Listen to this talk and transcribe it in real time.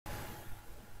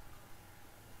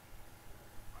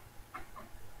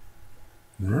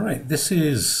Right, this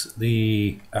is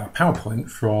the PowerPoint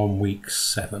from week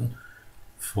 7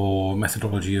 for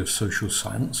Methodology of Social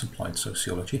Science, Applied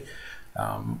Sociology,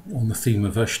 on the theme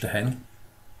of Verstehen.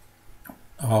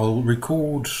 I'll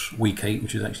record week 8,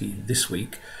 which is actually this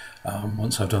week,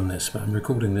 once I've done this, but I'm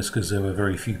recording this because there were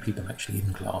very few people actually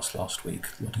in class last week.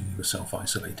 A lot of you were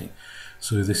self-isolating.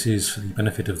 So this is for the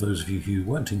benefit of those of you who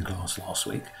weren't in class last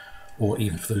week, or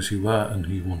even for those who were and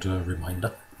who want a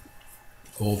reminder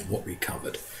of what we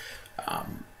covered.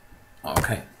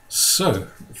 Okay, so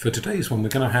for today's one we're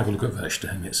going to have a look at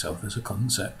Verstehen itself as a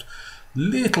concept, a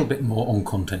little bit more on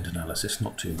content analysis,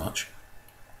 not too much,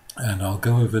 and I'll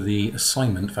go over the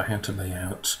assignment for how to lay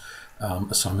out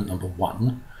assignment number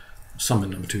 1.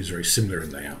 Assignment number 2 is very similar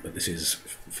in layout, but this is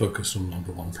focused on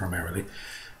number 1 primarily,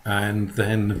 and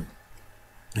then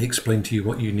explain to you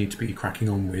what you need to be cracking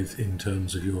on with in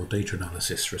terms of your data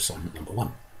analysis for assignment number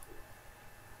 1.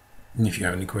 And if you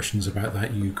have any questions about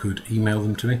that, you could email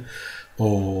them to me,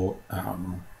 or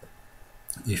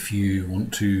if you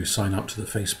want to sign up to the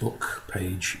Facebook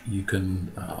page, you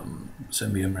can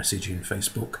send me a message in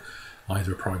Facebook,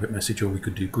 either a private message, or we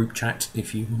could do group chat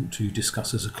if you want to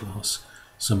discuss as a class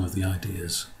some of the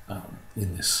ideas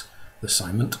in this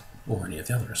assignment, or any of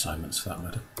the other assignments for that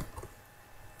matter.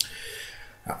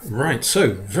 Right,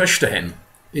 so Verstehen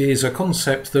is a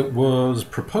concept that was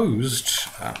proposed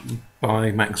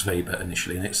by Max Weber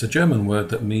initially, and it's a German word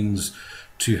that means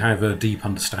to have a deep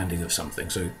understanding of something.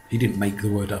 So he didn't make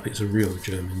the word up, it's a real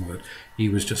German word. He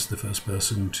was just the first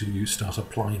person to start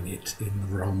applying it in the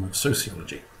realm of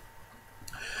sociology.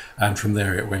 And from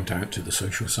there it went out to the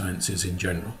social sciences in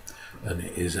general, and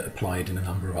it is applied in a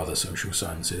number of other social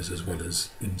sciences as well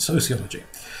as in sociology.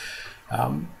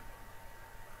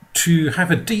 To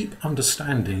have a deep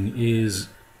understanding is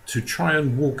to try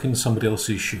and walk in somebody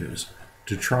else's shoes,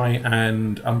 to try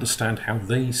and understand how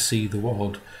they see the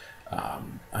world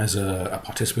as a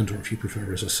participant, or if you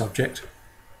prefer as a subject,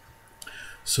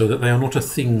 so that they are not a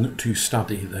thing to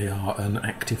study, they are an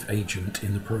active agent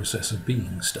in the process of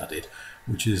being studied,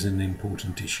 which is an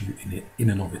important issue in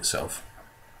and of itself.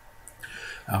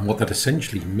 What that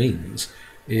essentially means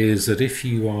is that if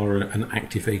you are an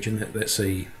active agent, let's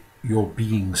say you're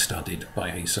being studied by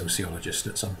a sociologist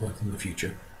at some point in the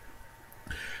future,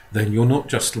 then you're not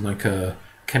just like a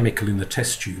chemical in the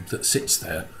test tube that sits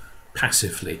there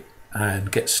passively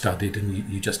and gets studied, and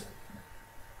you just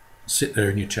sit there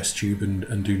in your test tube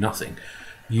and do nothing.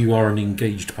 You are an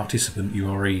engaged participant. You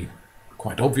are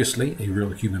quite obviously a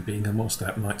real human being, and whilst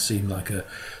that might seem like a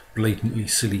blatantly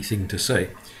silly thing to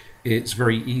say, it's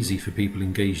very easy for people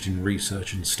engaged in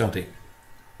research and study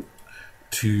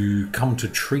to come to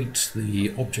treat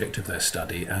the object of their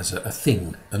study as a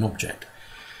thing, an object,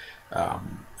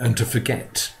 and to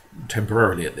forget,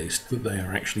 temporarily at least, that they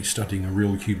are actually studying a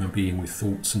real human being with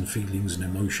thoughts and feelings and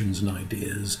emotions and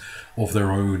ideas of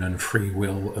their own and free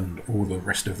will and all the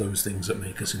rest of those things that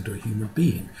make us into a human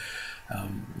being.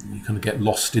 You kind of get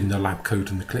lost in the lab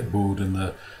coat and the clipboard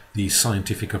and the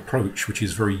scientific approach, which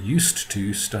is very used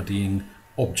to studying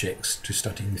objects, to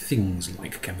studying things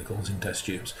like chemicals in test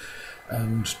tubes,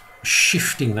 and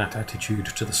shifting that attitude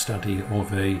to the study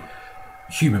of a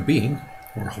human being,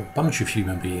 or a whole bunch of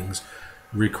human beings,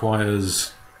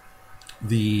 requires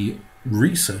the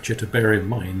researcher to bear in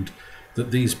mind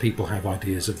that these people have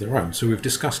ideas of their own. So we've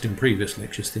discussed in previous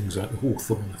lectures things like the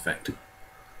Hawthorne effect,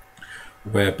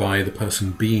 whereby the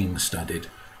person being studied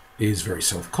is very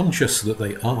self-conscious that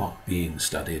they are being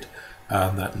studied,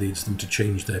 and that leads them to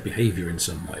change their behavior in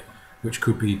some way, which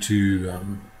could be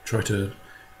to try to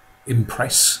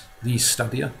impress the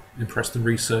studier, impress the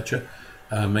researcher,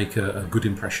 make a good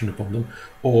impression upon them,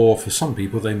 or for some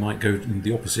people they might go in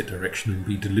the opposite direction and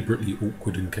be deliberately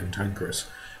awkward and cantankerous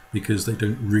because they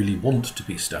don't really want to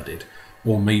be studied,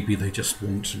 or maybe they just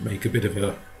want to make a bit of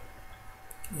a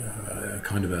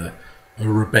kind of a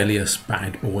rebellious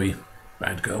bad boy,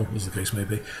 bad girl as the case may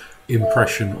be,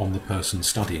 impression on the person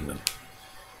studying them.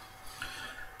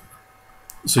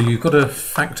 So you've got to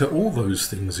factor all those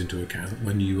things into account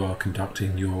when you are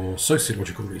conducting your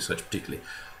sociological research, particularly,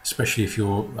 especially if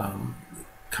you're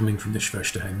coming from this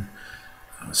Verstehen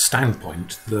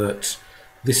standpoint, that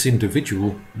this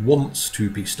individual wants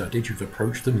to be studied. You've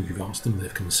approached them, you've asked them,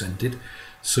 they've consented,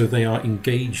 so they are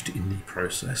engaged in the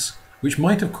process, which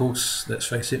might, of course, let's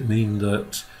face it, mean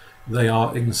that they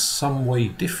are in some way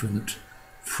different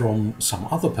from some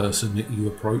other person that you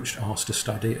approached, asked to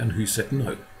study, and who said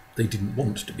no, they didn't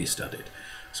want to be studied.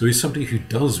 So is somebody who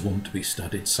does want to be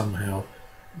studied somehow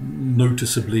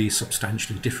noticeably,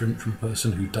 substantially different from a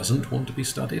person who doesn't want to be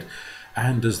studied?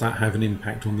 And does that have an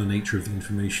impact on the nature of the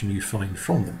information you find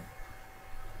from them?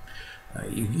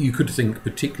 You could think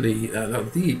particularly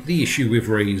the issue we've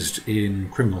raised in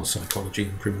criminal psychology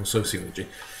and criminal sociology,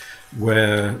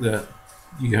 where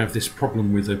you have this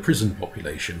problem with a prison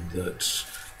population, that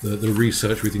the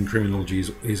research within criminology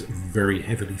is very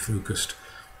heavily focused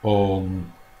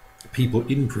on people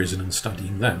in prison and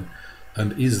studying them.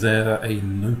 And is there a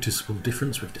noticeable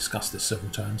difference, we've discussed this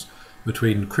several times,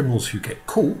 between criminals who get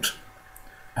caught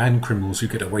and criminals who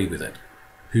get away with it,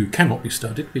 who cannot be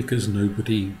studied because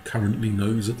nobody currently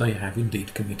knows that they have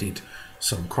indeed committed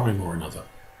some crime or another?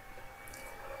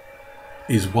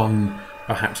 Is one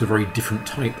perhaps a very different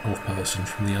type of person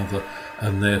from the other,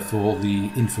 and therefore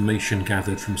the information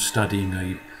gathered from studying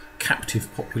a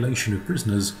captive population of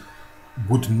prisoners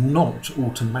would not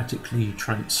automatically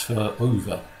transfer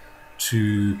over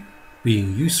to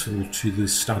being useful to the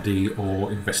study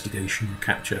or investigation or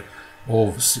capture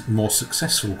of more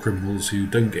successful criminals who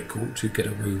don't get caught, who get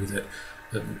away with it?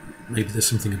 Maybe there's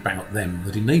something about them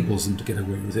that enables them to get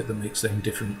away with it that makes them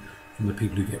different from the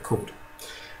people who get caught.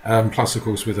 Plus, of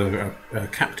course, with a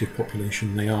captive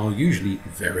population, they are usually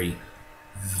very,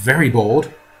 very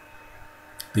bored,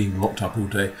 being locked up all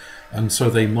day, and so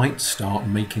they might start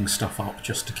making stuff up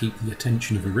just to keep the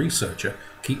attention of a researcher,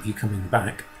 keep you coming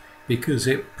back, because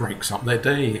it breaks up their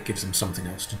day, it gives them something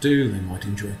else to do. They might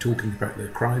enjoy talking about their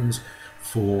crimes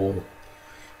for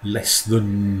less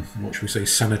than, what should we say,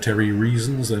 sanitary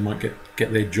reasons. They might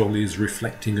get their jollies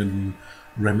reflecting and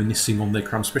reminiscing on their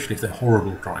crimes, especially if they're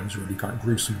horrible crimes, really quite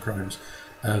gruesome crimes.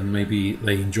 And maybe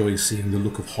they enjoy seeing the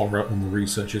look of horror on the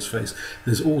researcher's face.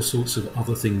 There's all sorts of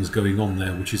other things going on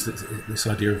there, which is this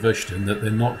idea of Verstehen, that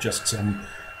they're not just some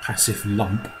passive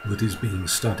lump that is being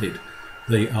studied.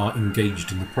 They are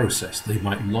engaged in the process. They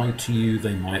might lie to you,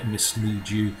 they might mislead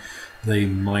you, they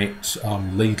might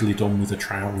ladle it on with a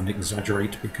trowel and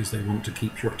exaggerate because they want to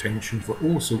keep your attention for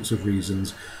all sorts of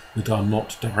reasons that are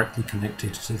not directly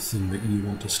connected to the thing that you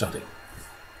want to study.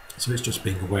 So it's just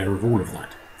being aware of all of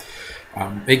that.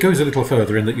 It goes a little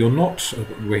further in that you're not,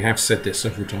 we have said this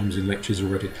several times in lectures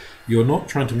already, you're not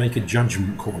trying to make a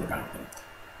judgment call about them.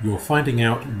 You're finding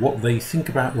out what they think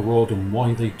about the world and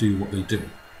why they do what they do.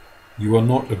 You are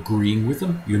not agreeing with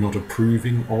them, you're not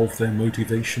approving of their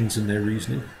motivations and their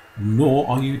reasoning, nor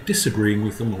are you disagreeing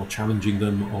with them or challenging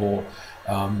them or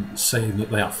saying that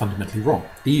they are fundamentally wrong,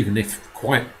 even if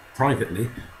quite privately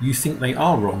you think they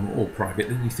are wrong, or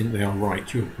privately you think they are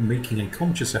right. You're making a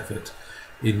conscious effort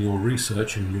in your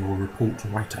research and your report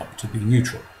write-up to be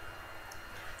neutral,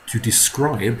 to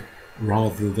describe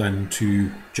rather than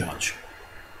to judge,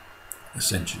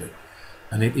 essentially.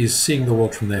 And it is seeing the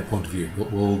world from their point of view.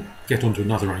 But we'll get onto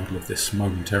another angle of this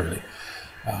momentarily.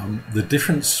 The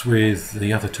difference with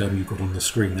the other term you've got on the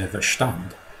screen there,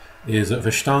 Verstand, is that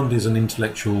Verstand is an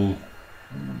intellectual,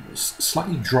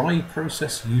 slightly dry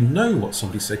process. You know what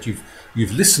somebody said,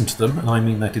 you've listened to them, and I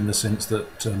mean that in the sense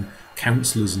that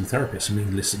counsellors and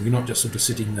therapists listen. You're not just sort of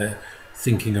sitting there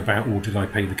thinking about, oh, did I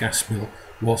pay the gas bill,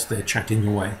 whilst they're chatting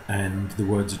away and the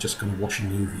words are just kind of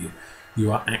washing over you.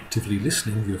 You are actively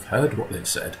listening, you've heard what they've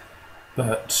said,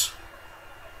 but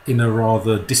in a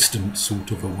rather distant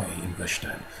sort of a way in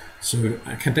Verstehen. So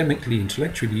academically,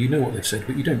 intellectually, you know what they've said,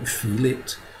 but you don't feel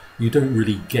it. You don't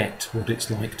really get what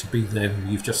it's like to be them.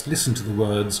 You've just listened to the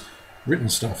words, written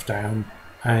stuff down,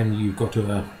 and you've got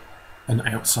an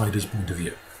outsider's point of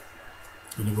view.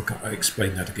 And I'll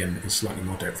explain that again in slightly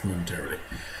more depth momentarily.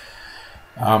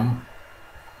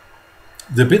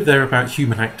 The bit there about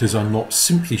human actors are not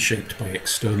simply shaped by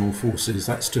external forces.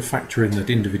 That's to factor in that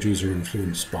individuals are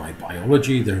influenced by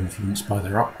biology, they're influenced by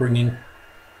their upbringing,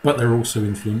 but they're also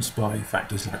influenced by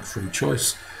factors like free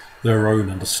choice, their own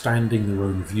understanding, their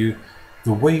own view.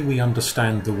 The way we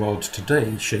understand the world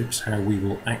today shapes how we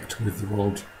will act with the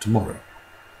world tomorrow.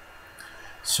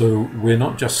 So we're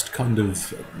not just kind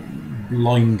of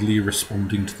blindly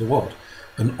responding to the world.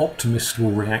 An optimist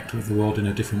will react with the world in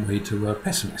a different way to a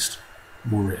pessimist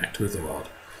will react with the world.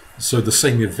 So the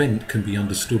same event can be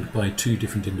understood by two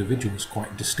different individuals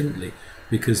quite distinctly,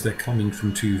 because they're coming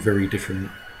from two very different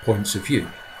points of view,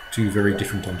 two very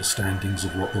different understandings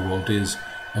of what the world is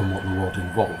and what the world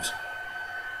involves.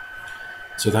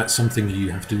 So that's something you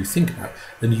have to think about.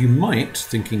 And you might,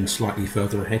 thinking slightly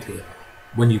further ahead here,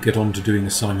 when you get on to doing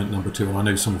assignment number 2, and I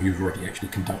know some of you have already actually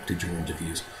conducted your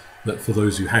interviews, but for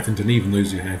those who haven't, and even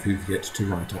those who have who've yet to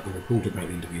write up a report about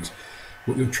the interviews,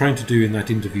 what you're trying to do in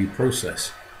that interview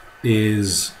process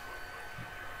is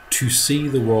to see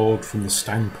the world from the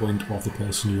standpoint of the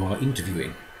person you are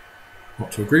interviewing.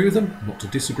 Not to agree with them, not to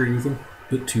disagree with them,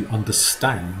 but to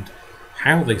understand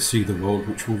how they see the world,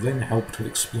 which will then help to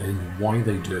explain why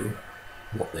they do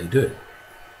what they do.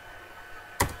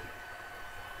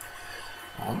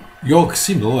 Jörg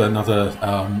Simmel, another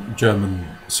German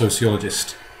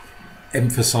sociologist,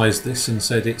 emphasized this and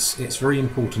said it's very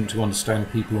important to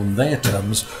understand people on their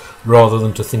terms rather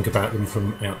than to think about them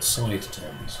from outside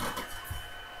terms.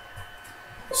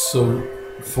 So,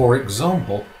 for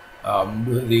example,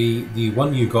 the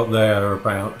one you got there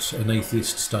about an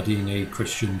atheist studying a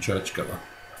Christian churchgoer.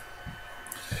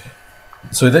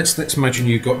 So let's imagine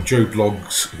you've got Joe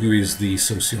Bloggs, who is the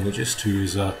sociologist, who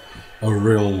is a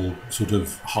real sort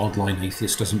of hardline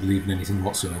atheist, doesn't believe in anything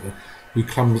whatsoever, who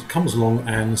comes along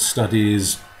and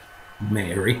studies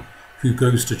Mary, who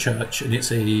goes to church, and let's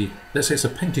say it's a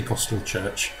Pentecostal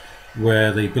church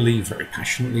where they believe very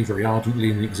passionately, very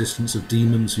ardently in the existence of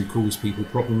demons who cause people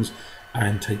problems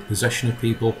and take possession of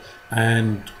people,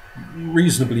 and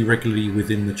reasonably regularly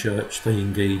within the church they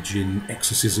engage in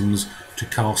exorcisms to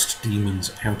cast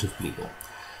demons out of people.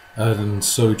 And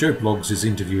so Joe Bloggs is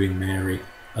interviewing Mary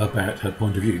about her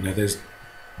point of view. Now there's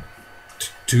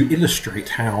to illustrate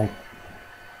how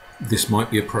this might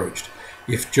be approached.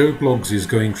 If Joe Bloggs is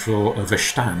going for a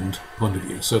Verstehen point of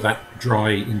view, so that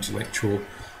dry intellectual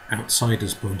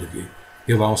outsider's point of view,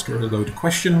 he'll ask her a load of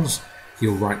questions,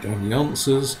 he'll write down the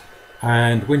answers,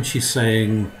 and when she's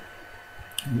saying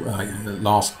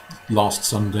last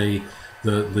Sunday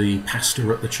the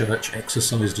pastor at the church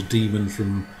exorcised a demon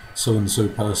from so-and-so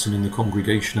person in the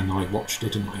congregation and I watched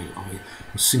it and I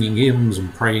was singing hymns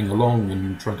and praying along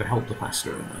and trying to help the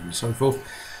pastor and so forth,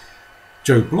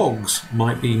 Joe Bloggs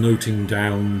might be noting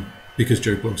down, because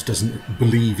Joe Bloggs doesn't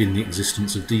believe in the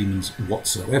existence of demons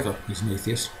whatsoever, he's an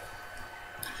atheist,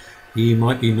 he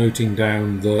might be noting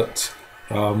down that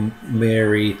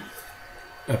Mary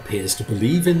appears to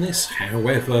believe in this,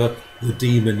 however the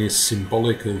demon is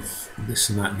symbolic of this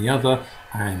and that and the other,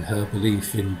 and her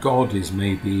belief in God is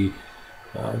maybe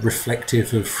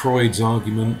reflective of Freud's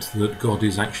argument that God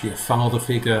is actually a father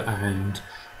figure and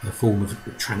a form of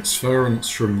transference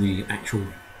from the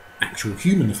actual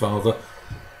human father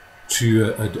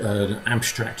to an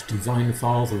abstract divine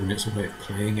father, and it's a way of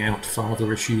playing out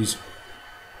father issues,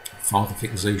 father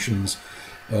fixations.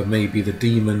 Maybe the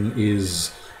demon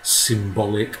is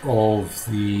symbolic of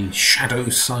the shadow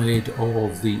side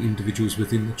of the individuals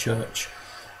within the church,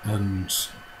 and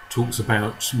talks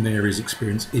about Mary's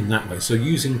experience in that way. So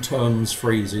using terms,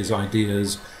 phrases,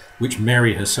 ideas which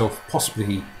Mary herself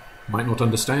possibly might not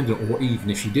understand, or even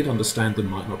if she did understand them,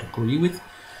 might not agree with,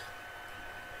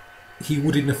 he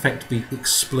would in effect be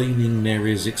explaining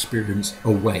Mary's experience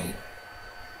away,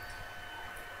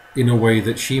 in a way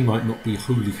that she might not be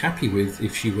wholly happy with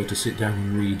if she were to sit down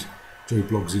and read Joe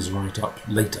Bloggs' write-up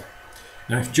later.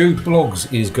 Now, if Joe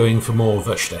Bloggs is going for more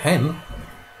Verstehen,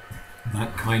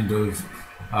 that kind of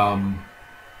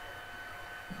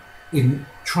in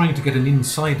trying to get an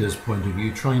insider's point of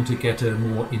view, trying to get a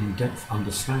more in-depth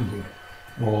understanding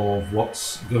of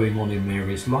what's going on in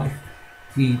Mary's life,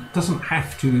 he doesn't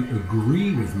have to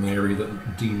agree with Mary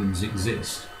that demons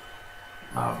exist.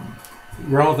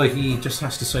 Rather, he just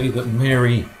has to say that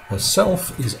Mary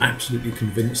herself is absolutely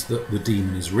convinced that the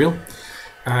demon is real,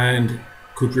 and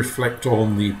could reflect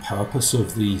on the purpose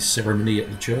of the ceremony at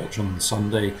the church on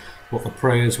Sunday, what the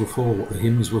prayers were for, what the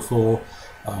hymns were for,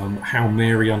 how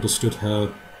Mary understood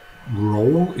her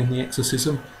role in the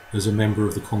exorcism as a member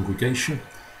of the congregation,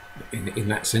 in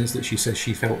that sense that she says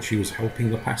she felt she was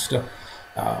helping the pastor.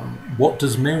 What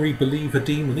does Mary believe a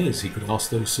demon is? He could ask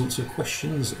those sorts of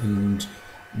questions, and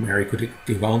Mary could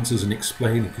give answers and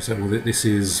explain. He could say, well, this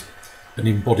is an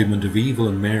embodiment of evil,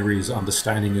 and Mary's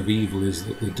understanding of evil is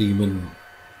that the demon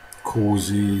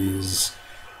causes,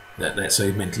 let's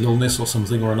say, mental illness or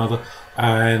something or another,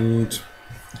 and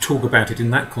talk about it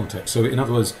in that context. So in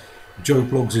other words, Joe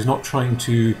Bloggs is not trying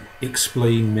to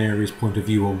explain Mary's point of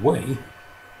view away,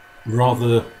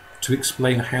 rather to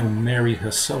explain how Mary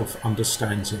herself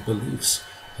understands her beliefs,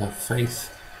 her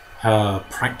faith, her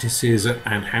practices,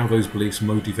 and how those beliefs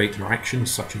motivate her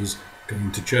actions, such as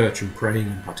going to church and praying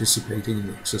and participating in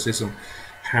the exorcism.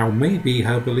 How maybe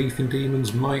her belief in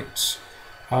demons might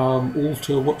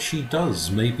alter what she does.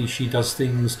 Maybe she does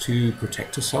things to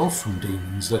protect herself from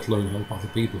demons, let alone help other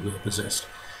people who are possessed,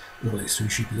 or at least who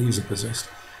she believes are possessed.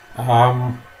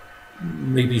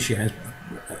 Maybe she has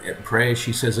prayers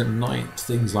she says at night,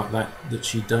 things like that that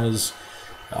she does.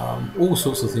 All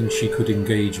sorts of things she could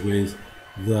engage with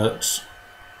that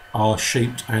are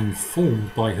shaped and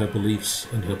formed by her beliefs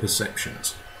and her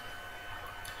perceptions.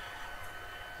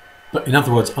 But in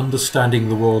other words, understanding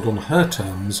the world on her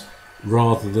terms,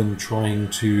 rather than trying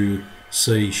to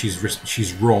say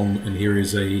she's wrong and here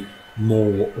is a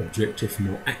more objective,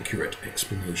 more accurate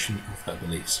explanation of her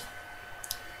beliefs.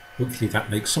 Hopefully that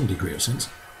makes some degree of sense.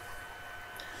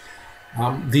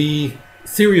 The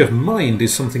Theory of mind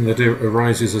is something that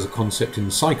arises as a concept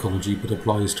in psychology but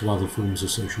applies to other forms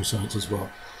of social science as well.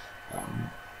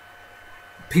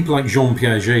 People like Jean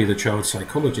Piaget, the child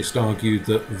psychologist, argued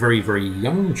that very, very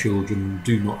young children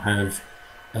do not have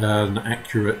an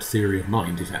accurate theory of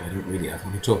mind. In fact, they don't really have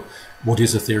one at all. What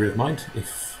is a theory of mind?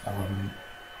 If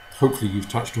hopefully you've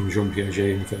touched on Jean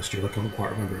Piaget in the first year. I can't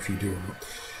quite remember if you do or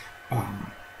not.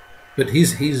 But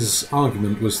his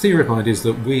argument was theory of mind is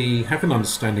that we have an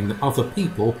understanding that other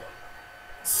people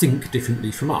think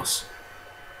differently from us.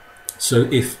 So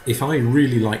if I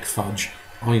really like fudge,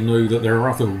 I know that there are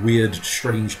other weird,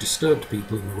 strange, disturbed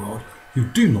people in the world who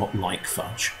do not like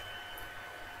fudge.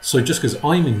 So just because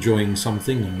I'm enjoying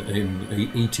something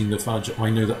and eating the fudge,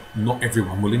 I know that not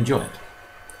everyone will enjoy it.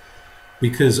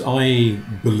 Because I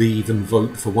believe and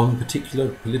vote for one particular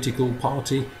political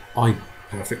party, I'm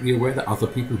perfectly aware that other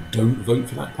people don't vote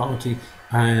for that party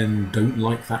and don't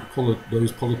like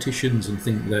those politicians and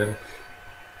think they're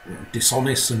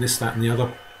dishonest and this, that and the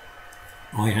other.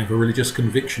 I have a religious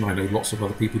conviction. I know lots of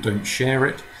other people don't share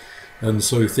it. And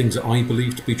so things that I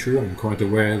believe to be true, I'm quite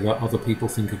aware that other people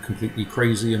think are completely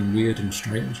crazy and weird and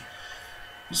strange.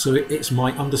 So it's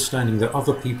my understanding that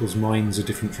other people's minds are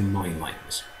different from my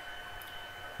minds.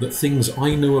 That things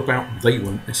I know about, they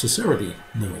won't necessarily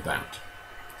know about.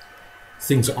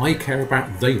 Things that I care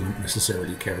about, they won't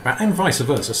necessarily care about. And vice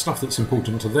versa. Stuff that's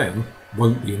important to them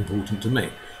won't be important to me.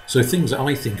 So things that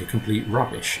I think are complete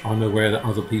rubbish, I'm aware that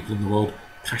other people in the world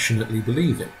passionately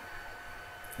believe in,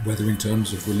 whether in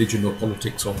terms of religion or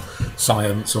politics or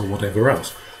science or whatever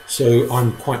else. So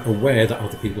I'm quite aware that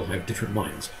other people have different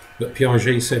minds. But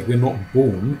Piaget said we're not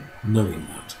born knowing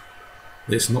that.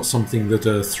 It's not something that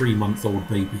a 3-month-old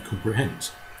baby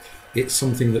comprehends. It's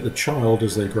something that the child,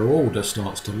 as they grow older,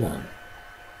 starts to learn.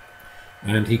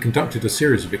 And he conducted a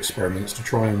series of experiments to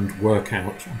try and work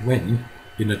out when,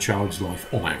 in a child's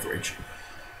life, on average,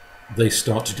 they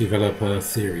start to develop a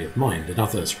theory of mind. And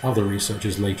other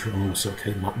researchers later on also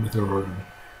came up with their own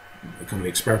kind of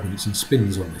experiments and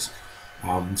spins on this.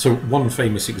 So one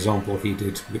famous example he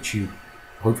did, which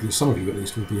hopefully some of you at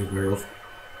least will be aware of,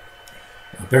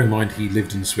 bear in mind he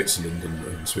lived in Switzerland,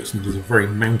 and Switzerland is a very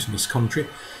mountainous country.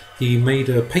 He made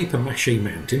a paper mache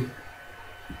mountain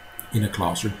in a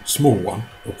classroom, small one,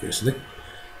 obviously,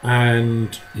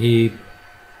 and he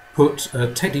put a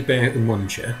teddy bear in one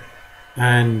chair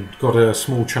and got a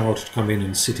small child to come in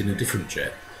and sit in a different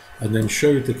chair, and then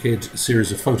showed the kid a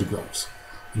series of photographs.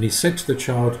 And he said to the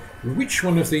child, which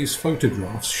one of these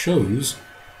photographs shows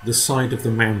the side of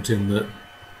the mountain that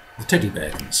the teddy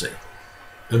bear can see?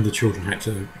 And the children had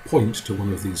to point to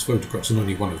one of these photographs, and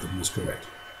only one of them was correct.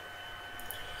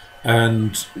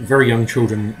 And very young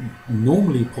children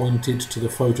normally pointed to the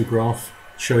photograph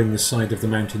showing the side of the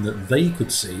mountain that they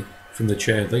could see from the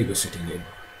chair they were sitting in,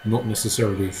 not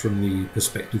necessarily from the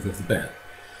perspective of the bear.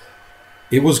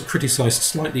 It was criticised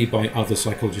slightly by other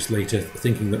psychologists later,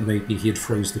 thinking that maybe he had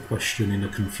phrased the question in a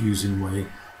confusing way,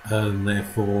 and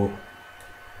therefore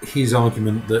his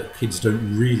argument that kids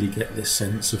don't really get this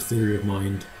sense of theory of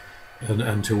mind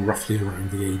until roughly around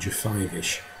the age of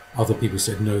 5-ish. Other people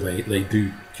said no,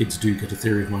 kids do get a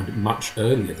theory of mind much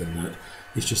earlier than that.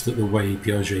 It's just that the way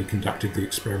Piaget conducted the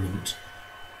experiment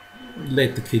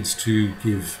led the kids to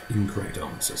give incorrect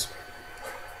answers.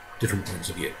 Different points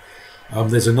of view.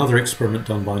 There's another experiment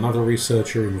done by another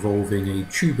researcher involving a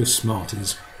tube of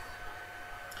Smarties.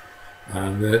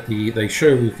 They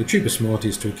show the tube of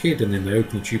Smarties to a kid, and then they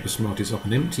open the tube of Smarties up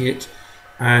and empty it,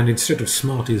 and instead of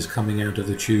Smarties coming out of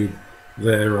the tube,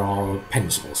 there are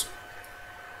pencils.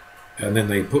 And then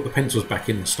they put the pencils back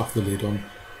in and stuff the lid on,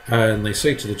 and they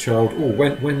say to the child,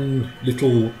 when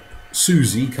little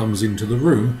Susie comes into the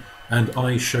room and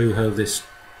I show her this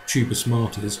tube of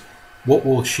Smarties, what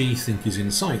will she think is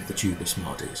inside the tube of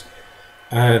Smarties?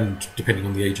 And depending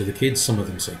on the age of the kids, some of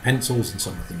them say pencils and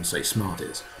some of them say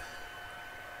Smarties.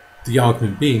 The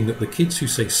argument being that the kids who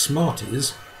say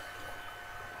Smarties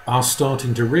are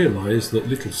starting to realise that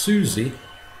little Susie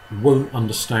won't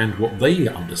understand what they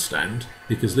understand,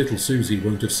 because little Susie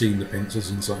won't have seen the pencils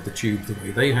inside the tube the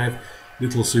way they have.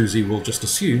 Little Susie will just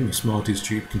assume the Smarties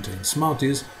tube contains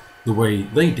Smarties the way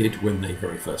they did when they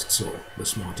very first saw the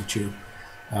Smartie tube.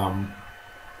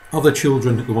 Other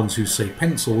children, the ones who say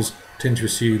pencils, tend to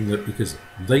assume that because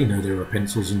they know there are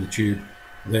pencils in the tube,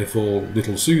 therefore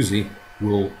little Susie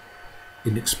will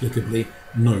inexplicably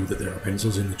know that there are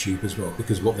pencils in the tube as well,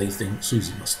 because what they think,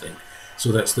 Susie must think.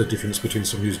 So that's the difference between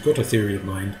someone who's got a theory of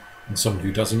mind and someone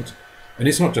who doesn't. And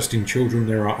it's not just in children.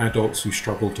 There are adults who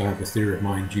struggle to have a theory of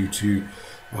mind due to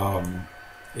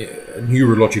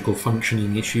neurological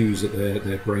functioning issues, that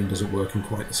their brain doesn't work in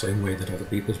quite the same way that other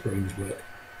people's brains work.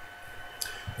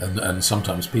 And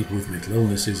sometimes people with mental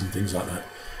illnesses and things like that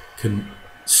can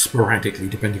sporadically,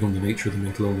 depending on the nature of the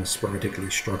mental illness, sporadically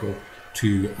struggle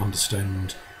to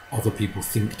understand other people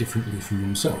think differently from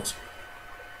themselves.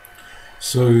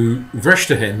 So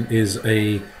Verstehen is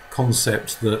a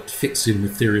concept that fits in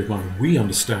with theory of mind. We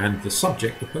understand the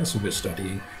subject, the person we're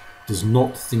studying, does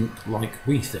not think like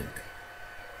we think.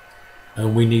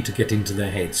 And we need to get into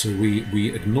their head. So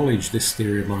we acknowledge this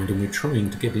theory of mind, and we're trying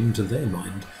to get into their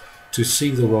mind to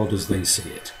see the world as they see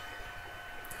it.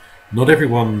 Not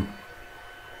everyone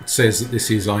says that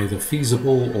this is either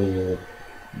feasible or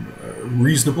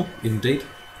reasonable, indeed.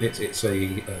 It's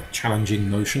a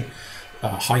challenging notion.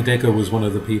 Heidegger was one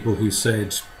of the people who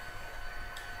said,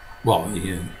 well,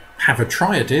 have a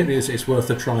try at it, it's worth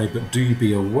a try, but do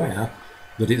be aware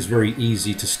that it's very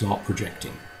easy to start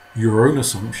projecting your own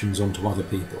assumptions onto other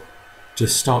people. To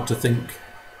start to think,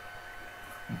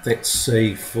 let's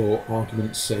say for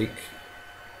argument's sake,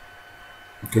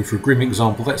 go for a grim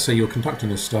example, let's say you're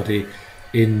conducting a study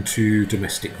into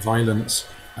domestic violence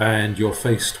and you're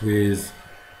faced with,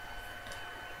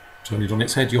 turn it on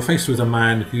its head, you're faced with a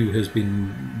man who has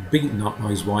been beaten up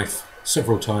by his wife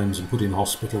several times and put in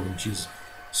hospital, and she's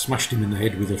smashed him in the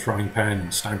head with a frying pan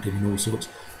and stabbed him and all sorts,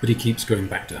 but he keeps going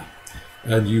back to her.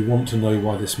 And you want to know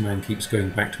why this man keeps going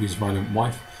back to his violent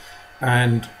wife,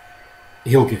 and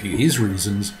he'll give you his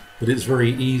reasons, but it's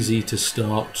very easy to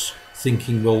start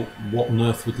thinking, well, what on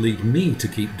earth would lead me to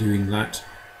keep doing that?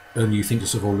 And you think to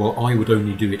yourself, well, I would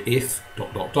only do it if ...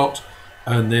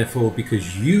 and therefore,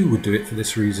 because you would do it for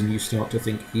this reason, you start to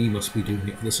think he must be doing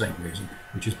it for the same reason,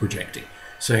 which is projecting.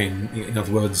 Saying, in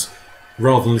other words,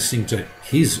 rather than listening to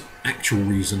his actual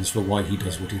reasons for why he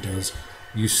does what he does,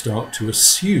 you start to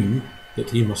assume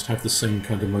that he must have the same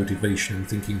kind of motivation and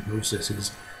thinking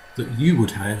processes that you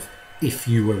would have if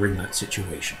you were in that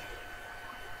situation.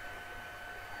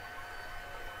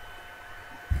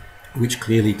 Which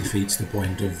clearly defeats the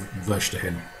point of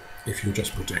Verstehen if you're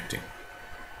just projecting.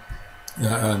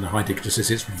 And Heidegger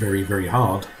says it's very, very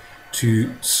hard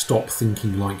to stop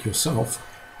thinking like yourself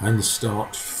and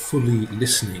start fully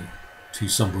listening to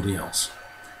somebody else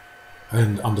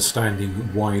and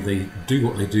understanding why they do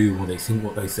what they do, why they think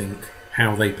what they think,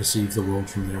 how they perceive the world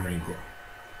from their angle.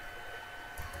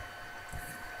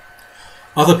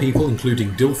 Other people,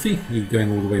 including Dilthey, who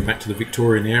going all the way back to the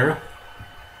Victorian era,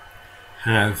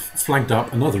 have flagged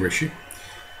up another issue,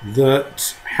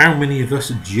 that how many of us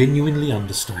genuinely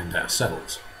understand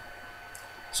ourselves.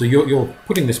 So you're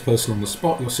putting this person on the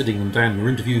spot, you're sitting them down, you're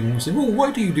interviewing them, and saying, well,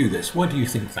 why do you do this? Why do you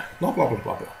think that? Blah, blah, blah,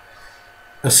 blah, blah.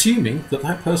 Assuming that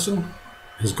that person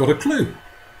has got a clue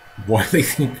why they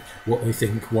think,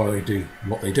 why they do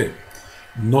what they do.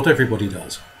 Not everybody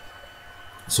does.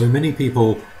 So many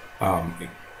people,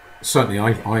 certainly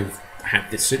I've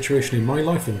had this situation in my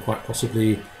life, and quite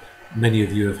possibly many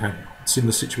of you have had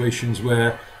similar situations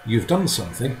where you've done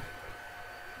something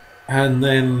and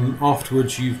then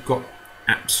afterwards you've got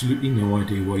absolutely no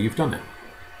idea why you've done it.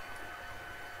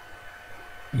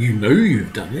 You know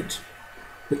you've done it,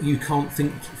 but you can't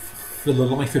think for the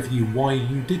life of you why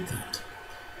you did that.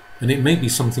 And it may be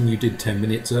something you did 10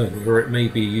 minutes earlier, or it may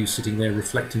be you sitting there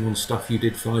reflecting on stuff you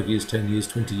did 5 years, 10 years,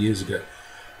 20 years ago,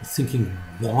 thinking,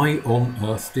 why on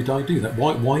earth did I do that?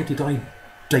 Why did I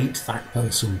date that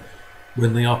person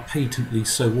when they are patently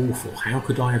so awful? How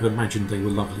could I have imagined they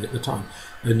were lovely at the time?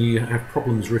 And you have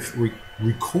problems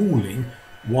recalling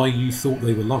why you thought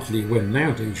they were lovely, when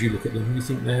nowadays you look at them and you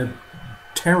think they're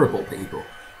terrible people,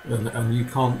 and you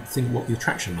can't think what the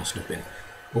attraction must have been,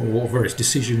 or various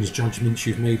decisions, judgments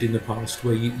you've made in the past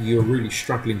where you're really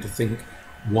struggling to think,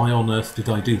 why on earth did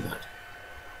I do that?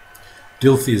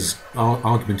 Dilthey's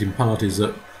argument in part is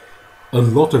that a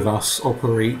lot of us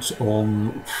operate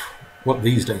on what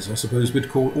these days I suppose we'd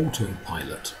call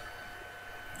autopilot.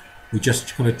 We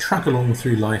just kind of track along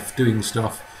through life doing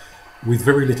stuff with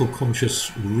very little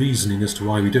conscious reasoning as to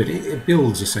why we do it. It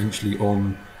builds essentially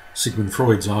on Sigmund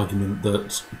Freud's argument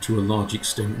that to a large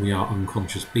extent we are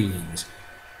unconscious beings,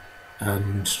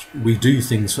 and we do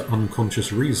things for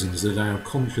unconscious reasons that our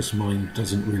conscious mind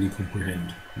doesn't really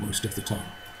comprehend most of the time.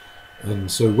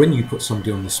 And so when you put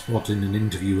somebody on the spot in an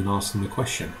interview and ask them a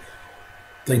question,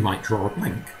 they might draw a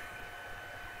blank.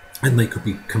 And they could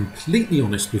be completely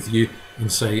honest with you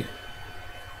and say,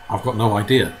 I've got no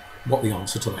idea what the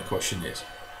answer to that question is.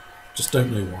 Just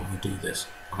don't know why I do this.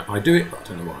 I do it, but I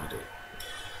don't know why I do it.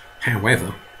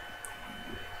 However,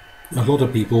 a lot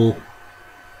of people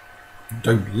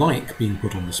don't like being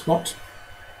put on the spot.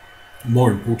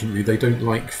 More importantly, they don't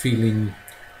like feeling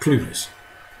clueless.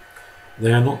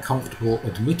 They are not comfortable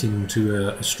admitting to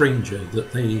a stranger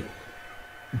that they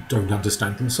don't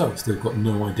understand themselves. They've got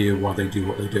no idea why they do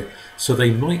what they do. So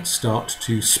they might start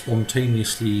to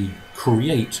spontaneously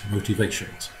create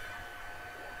motivations.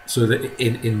 So that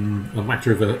in a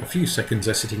matter of a few seconds,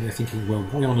 they're sitting there thinking, well,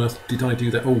 why on earth did I do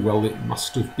that? Oh, well, it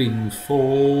must have been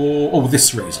for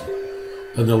this reason.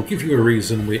 And they'll give you a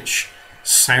reason which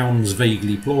sounds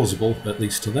vaguely plausible, at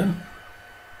least to them.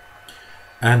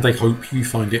 And they hope you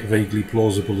find it vaguely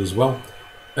plausible as well.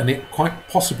 And it quite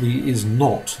possibly is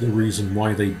not the reason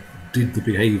why they did the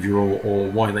behaviour or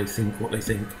why they think what they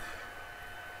think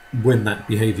when that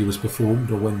behaviour was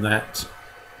performed or when that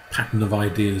pattern of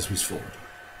ideas was formed.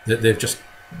 That they've just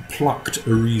plucked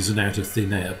a reason out of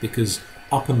thin air because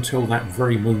up until that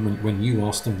very moment when you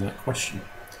asked them that question,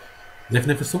 they've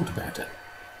never thought about it.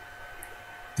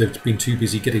 They've been too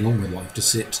busy getting on with life to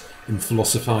sit and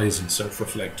philosophise and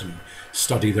self-reflect and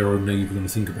study their own navel and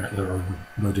think about their own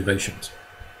motivations.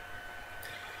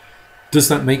 Does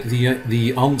that make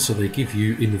the answer they give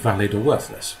you invalid or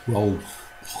worthless? Well,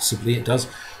 possibly it does,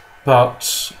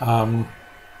 but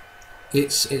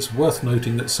it's worth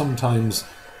noting that sometimes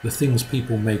the things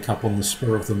people make up on the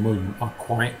spur of the moment are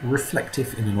quite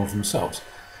reflective in and of themselves.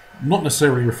 Not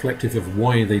necessarily reflective of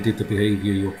why they did the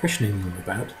behaviour you're questioning them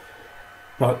about,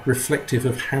 but reflective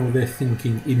of how they're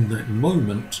thinking in that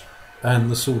moment and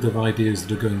the sort of ideas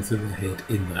that are going through their head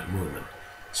in that moment.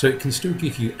 So it can still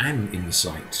give you an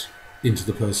insight into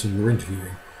the person you're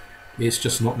interviewing. It's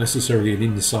just not necessarily an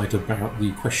insight about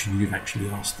the question you've actually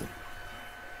asked them.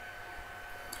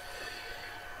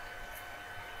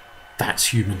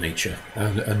 That's human nature,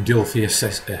 and Dilthey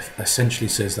essentially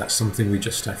says that's something we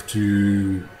just have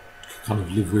to kind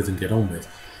of live with and get on with.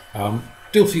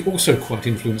 Dilthey also quite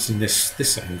influenced in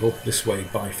this angle, this way,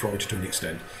 by Freud to an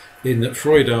extent, in that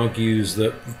Freud argues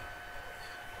that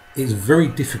it's very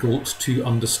difficult to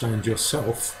understand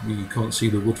yourself. You can't see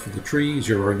the wood for the trees,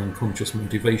 your own unconscious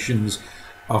motivations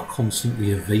are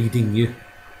constantly evading you.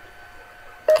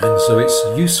 And so it's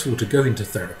useful to go into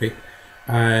therapy,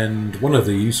 and one of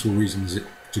the useful reasons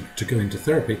to go into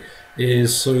therapy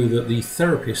is so that the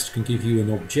therapist can give you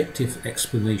an objective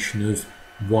explanation of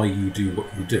why you do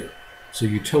what you do. So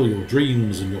you tell your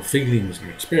dreams and your feelings and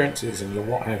your experiences and your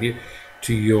what have you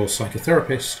to your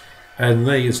psychotherapist, and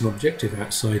they, as an objective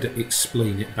outsider,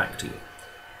 explain it back to you.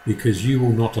 Because you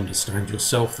will not understand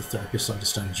yourself, the therapist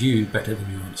understands you better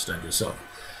than you understand yourself.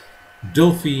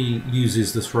 Dilthey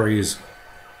uses the phrase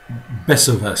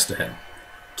besser Verstehen,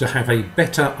 to have a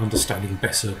better understanding.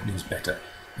 Besser means better.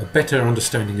 A better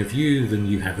understanding of you than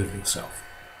you have of yourself.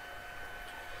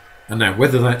 And now,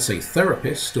 whether that's a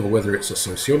therapist, or whether it's a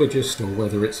sociologist, or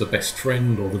whether it's a best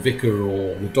friend, or the vicar,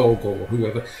 or the dog, or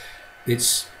whoever,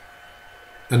 it's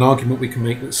an argument we can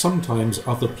make that sometimes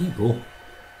other people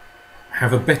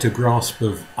have a better grasp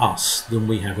of us than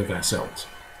we have of ourselves.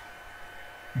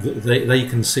 They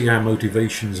can see our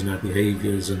motivations and our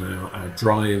behaviours and our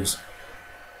drives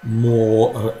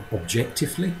more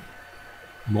objectively,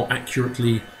 more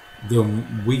accurately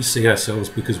than we see ourselves,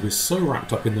 because we're so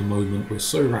wrapped up in the moment, we're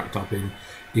so wrapped up in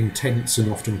intense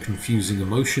and often confusing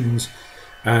emotions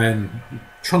and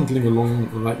trundling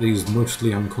along like these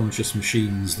mostly unconscious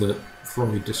machines that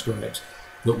Freud describes,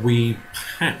 that we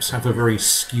perhaps have a very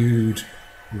skewed,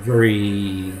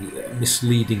 very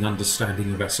misleading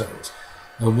understanding of ourselves.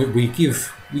 And we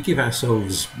give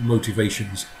ourselves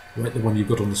motivations like the one you've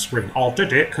got on the screen. I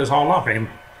did it because I love him.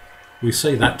 We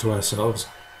say that to ourselves,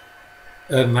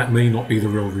 and that may not be the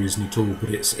real reason at all, but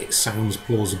it sounds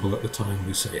plausible at the time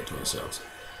we say it to ourselves.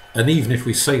 And even if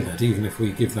we say that, even if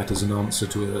we give that as an answer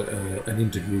to an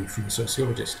interview from a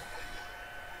sociologist,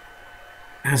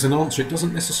 as an answer, it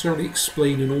doesn't necessarily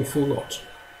explain an awful lot.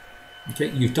 Okay,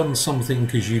 you've done something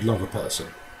because you love a person.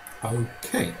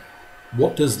 Okay,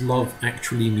 what does love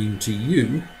actually mean to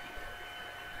you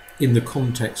in the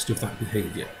context of that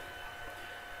behaviour?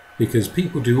 Because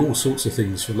people do all sorts of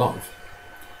things for love.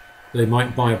 They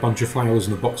might buy a bunch of flowers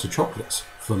and a box of chocolates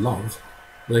for love.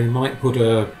 They might put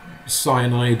a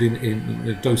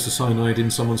dose of cyanide in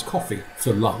someone's coffee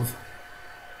for love.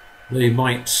 They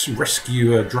might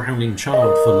rescue a drowning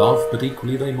child for love, but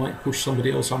equally they might push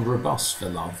somebody else under a bus for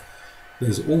love.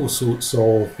 There's all sorts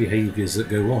of behaviours that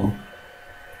go on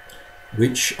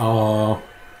which are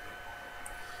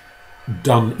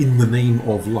done in the name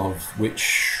of love,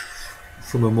 which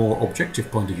from a more objective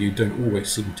point of view don't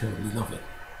always seem terribly lovely.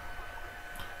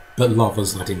 But love,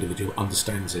 as that individual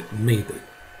understands it, maybe,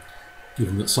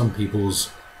 given that some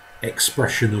people's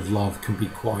expression of love can be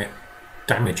quite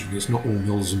damaging. It's not all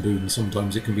mills and boons.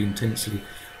 Sometimes it can be intensely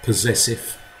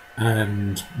possessive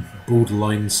and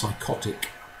borderline psychotic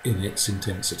in its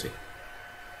intensity.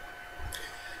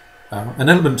 An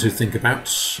element to think about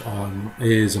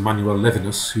is Emmanuel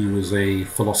Levinas, who was a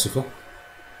philosopher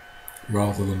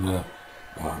rather than a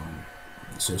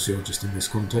sociologist in this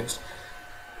context,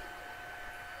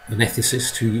 an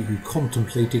ethicist who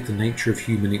contemplated the nature of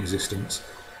human existence,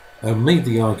 made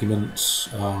the argument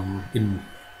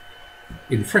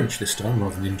in French this time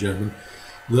rather than in German,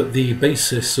 that the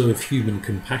basis of human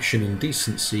compassion and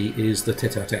decency is the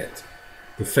tête-à-tête,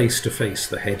 the face-to-face,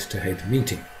 the head-to-head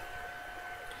meeting.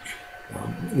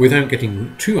 Without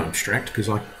getting too abstract, because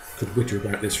I could witter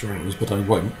about this for hours, but I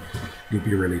won't, you'll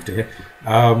be relieved to hear.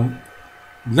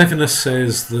 Levinas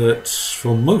says that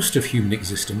for most of human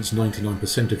existence,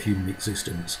 99% of human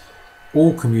existence,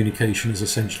 all communication is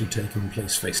essentially taking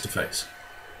place face-to-face.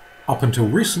 Up until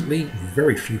recently,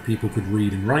 very few people could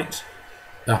read and write.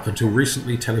 Up until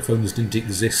recently, telephones didn't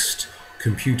exist,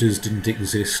 computers didn't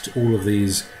exist, all of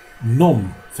these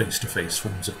non-face-to-face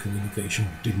forms of communication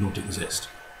did not exist.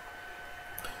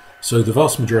 So the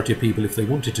vast majority of people, if they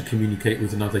wanted to communicate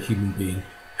with another human being,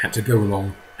 had to go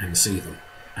along and see them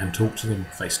and talk to them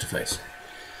face-to-face.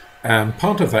 And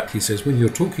part of that, he says, when you're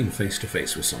talking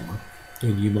face-to-face with someone,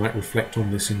 and you might reflect on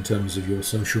this in terms of your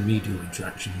social media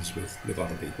interactions with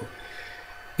other people.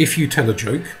 If you tell a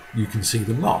joke, you can see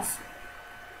them laugh.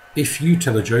 If you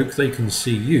tell a joke, they can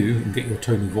see you and get your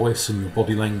tone of voice and your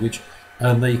body language,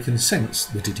 and they can sense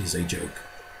that it is a joke.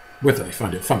 Whether they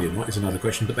find it funny or not is another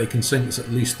question, but they can sense at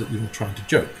least that you're trying to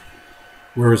joke.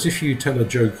 Whereas if you tell a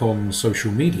joke on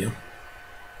social media,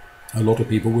 a lot of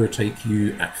people will take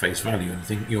you at face value and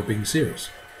think you're being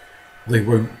serious. They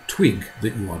won't twig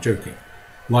that you are joking.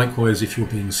 Likewise, if you're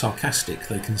being sarcastic,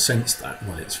 they can sense that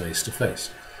when it's face-to-face.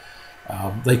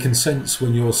 They can sense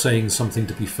when you're saying something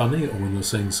to be funny, or when you're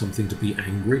saying something to be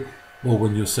angry, or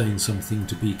when you're saying something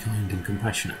to be kind and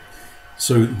compassionate.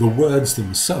 So the words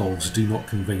themselves do not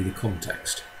convey the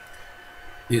context.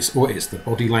 It's the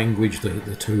body language,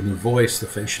 the tone of voice, the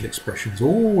facial expressions,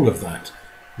 all of that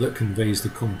conveys the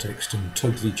context and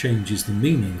totally changes the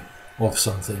meaning of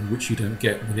something, which you don't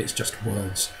get when it's just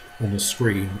words on a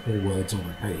screen or words on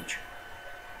a page.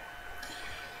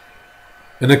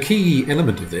 And a key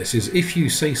element of this is if you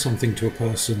say something to a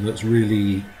person that's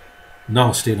really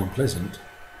nasty and unpleasant,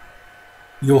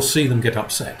 you'll see them get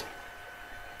upset.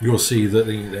 You'll see that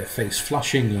their face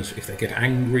flushing, if they get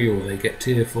angry or they get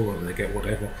tearful or they get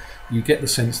whatever. You get the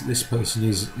sense that this person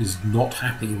is not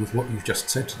happy with what you've just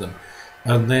said to them,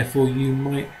 and therefore you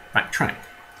might backtrack.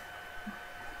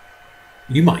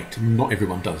 You might, not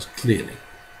everyone does, clearly,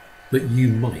 but you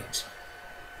might.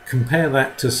 Compare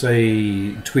that to,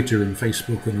 say, Twitter and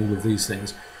Facebook and all of these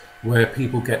things, where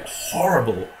people get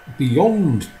horrible,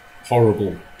 beyond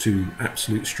horrible to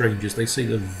absolute strangers. They say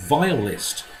the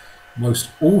vilest, most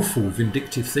awful,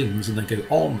 vindictive things, and they go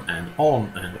on and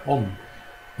on and on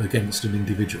against an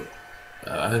individual.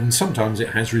 And sometimes it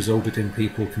has resulted in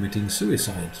people committing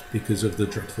suicide because of the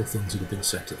dreadful things that have been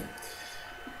said to them.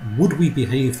 Would we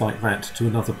behave like that to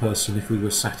another person if we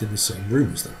were sat in the same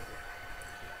room as them?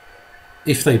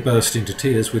 If they burst into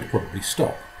tears, we'd probably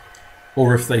stop.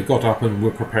 Or if they got up and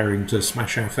were preparing to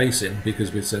smash our face in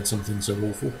because we'd said something so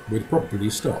awful, we'd probably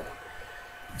stop.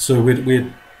 So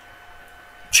we'd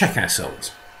check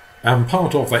ourselves. And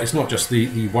part of that is not just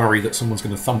the worry that someone's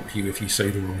going to thump you if you say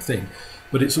the wrong thing,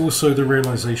 but it's also the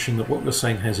realization that what you're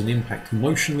saying has an impact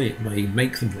emotionally. It may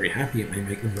make them very happy, it may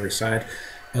make them very sad.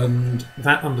 And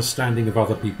that understanding of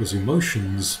other people's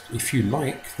emotions, if you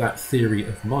like, that theory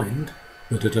of mind,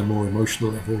 but at a more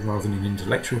emotional level rather than an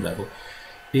intellectual level,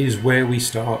 is where we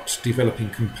start developing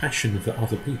compassion for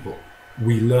other people.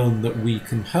 We learn that we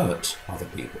can hurt other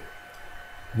people.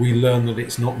 We learn that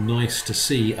it's not nice to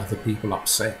see other people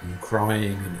upset and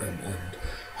crying and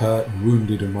hurt and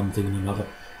wounded and one thing and another.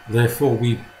 Therefore,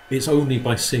 it's only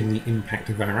by seeing the impact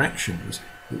of our actions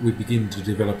that we begin to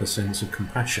develop a sense of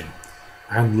compassion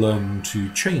and learn to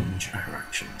change our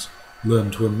actions,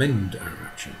 learn to amend our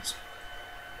actions.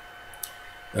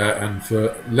 And for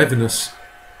Levinas,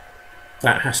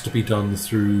 that has to be done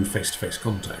through face-to-face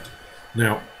contact.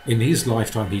 Now, in his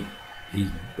lifetime, he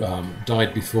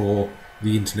died before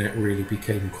the internet really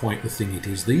became quite the thing it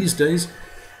is these days,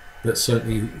 but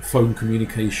certainly phone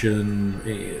communication,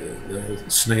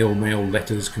 snail mail,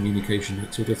 letters, communication,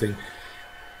 that sort of thing,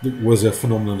 was a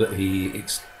phenomenon that he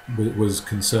was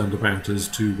concerned about as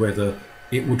to whether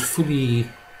it would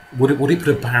would it put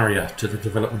a barrier to the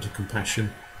development of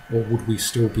compassion, or would we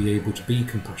still be able to be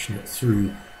compassionate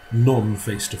through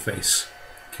non-face-to-face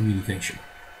communication?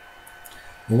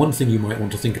 And one thing you might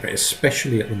want to think about,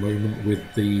 especially at the moment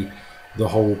with the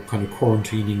whole kind of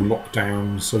quarantining,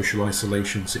 lockdown, social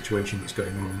isolation situation that's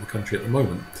going on in the country at the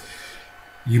moment,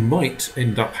 You might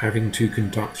end up having to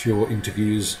conduct your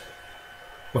interviews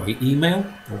by email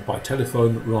or by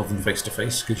telephone rather than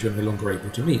face-to-face, because you're no longer able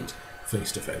to meet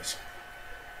face-to-face.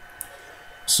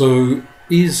 So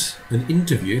is an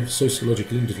interview,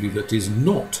 sociological interview, that is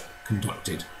not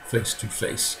conducted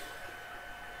face-to-face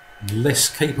less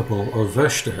capable of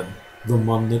Verstehen than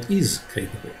one that is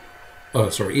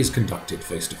conducted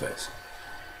face-to-face?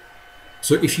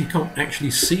 So if you can't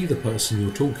actually see the person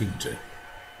you're talking to,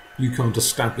 you can't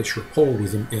establish rapport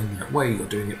with them in that way, you're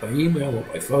doing it by email or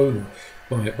by phone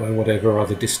or by whatever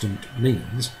other distant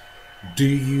means, do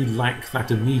you lack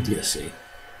that immediacy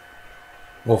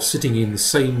of sitting in the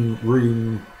same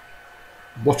room,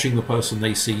 watching the person,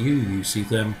 they see you, you see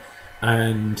them,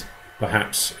 and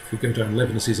perhaps, if we go down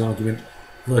Levinas's argument,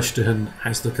 Verstehen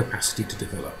has the capacity to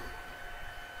develop.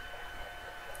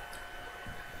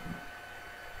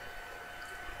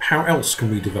 How else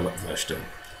can we develop Verstehen?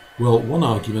 Well, one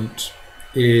argument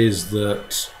is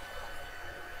that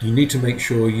you need to make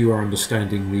sure you are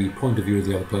understanding the point of view of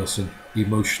the other person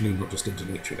emotionally, not just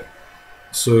intellectually.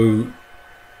 So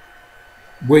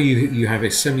where you have a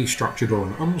semi-structured or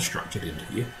an unstructured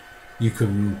interview, you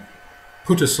can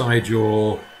put aside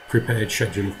your prepared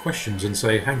schedule of questions and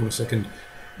say, hang on a second,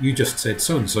 you just said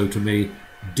so-and-so to me,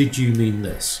 did you mean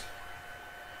this?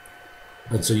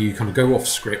 And so you kind of go off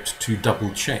script to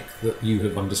double check that you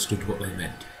have understood what they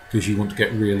meant, because you want to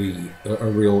get really a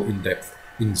real in-depth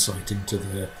insight into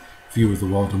their view of the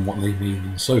world and what they mean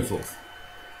and so forth.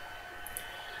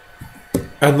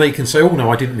 And they can say, oh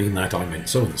no, I didn't mean that, I meant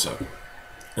so-and-so.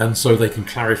 And so they can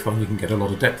clarify and you can get a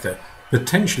lot of depth there.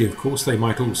 Potentially, of course, they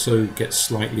might also get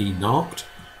slightly narked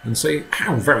and say,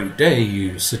 how very dare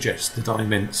you suggest that I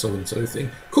meant so-and-so thing.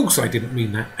 Of course I didn't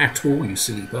mean that at all, you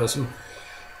silly person.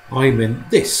 I meant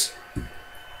this.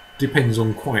 Depends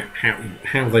on quite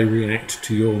how they react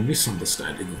to your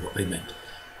misunderstanding of what they meant.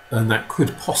 And that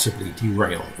could possibly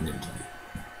derail an interview.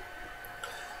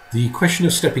 The question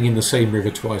of stepping in the same river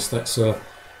twice, that's a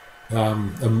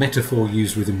metaphor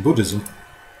used within Buddhism.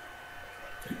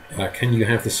 Can you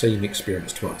have the same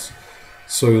experience twice?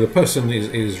 So the person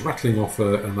is rattling off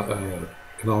an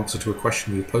answer to a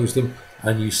question you pose them,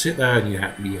 and you sit there and you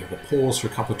have a pause for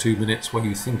a couple of 2 minutes where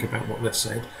you think about what they've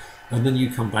said, and then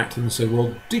you come back to them and say,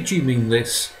 well, did you mean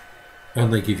this?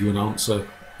 And they give you an answer,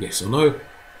 yes or no.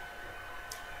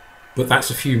 But that's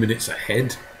a few minutes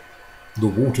ahead. The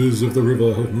waters of the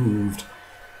river have moved.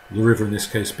 The river in this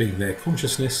case being their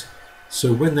consciousness.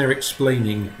 So when they're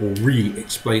explaining or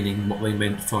re-explaining what they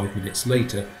meant 5 minutes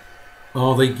later,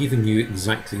 are they giving you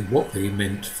exactly what they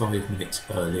meant 5 minutes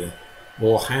earlier?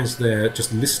 Or has their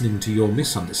just listening to your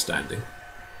misunderstanding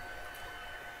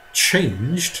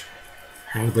changed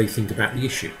how they think about the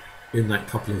issue in that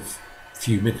couple of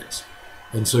few minutes?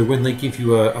 And so when they give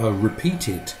you a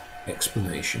repeated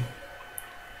explanation,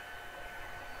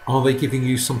 are they giving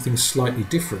you something slightly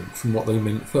different from what they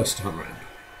meant first time around?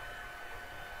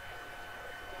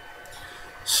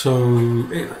 So,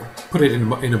 put it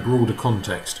in a broader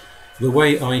context. The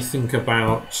way I think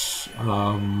about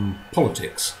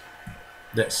politics,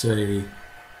 let's say,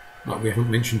 we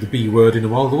haven't mentioned the B word in a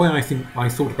while, the way I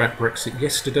thought about Brexit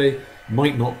yesterday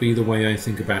might not be the way I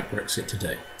think about Brexit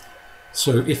today.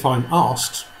 So if I'm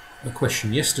asked a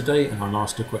question yesterday and I'm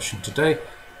asked a question today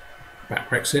about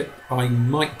Brexit, I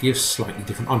might give slightly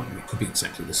different answers. It could be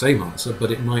exactly the same answer,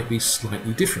 but it might be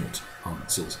slightly different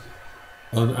answers.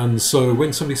 And so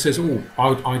when somebody says, oh,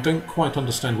 I don't quite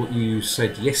understand what you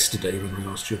said yesterday when I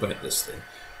asked you about this thing,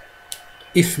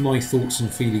 if my thoughts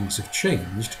and feelings have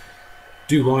changed,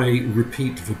 do I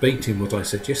repeat verbatim what I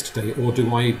said yesterday, or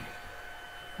do I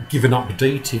give an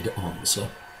updated answer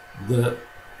that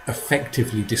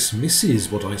effectively dismisses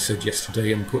what I said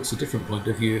yesterday and puts a different point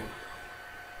of view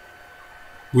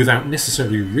without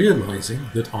necessarily realising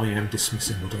that I am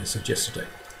dismissing what I said yesterday?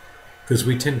 Because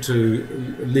we tend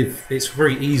to live, it's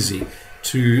very easy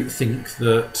to think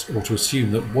that, or to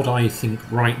assume that what I think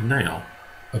right now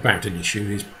about an issue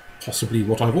is possibly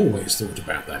what I've always thought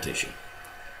about that issue.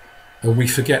 And we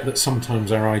forget that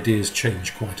sometimes our ideas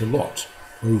change quite a lot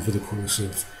over the course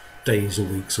of days or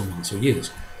weeks or months or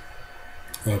years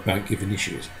about given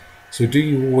issues. So do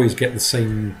you always get the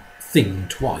same thing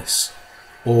twice?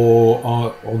 Or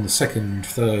are, on the second,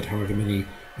 third, however many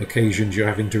occasions you're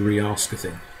having to re-ask a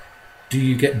thing, do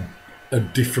you get a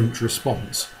different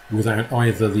response without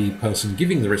either the person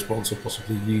giving the response or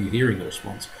possibly you hearing the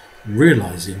response,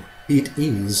 realising it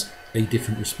is a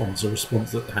different response, a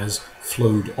response that has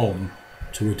flowed on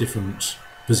to a different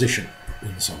position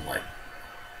in some way?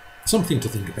 Something to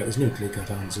think about. There's no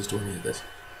clear-cut answers to any of this.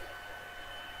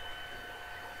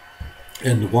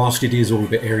 And whilst it is all a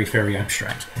bit airy-fairy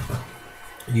abstract,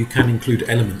 you can include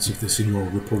elements of this in your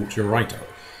report, your write-up,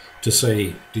 to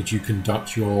say, did you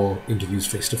conduct your interviews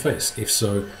face-to-face? If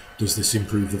so, does this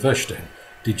improve the Verstehen?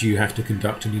 Did you have to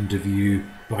conduct an interview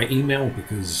by email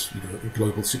because, a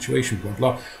global situation, blah,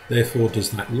 blah. Therefore,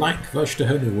 does that lack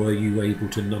Verstehen, or were you able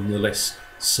to nonetheless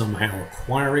somehow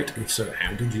acquire it? If so,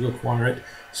 how did you acquire it?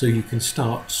 So you can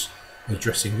start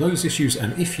addressing those issues.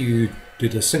 And if you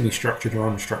did a semi-structured or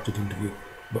unstructured interview,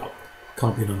 well,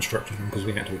 can't be an unstructured one because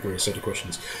we had to agree a set of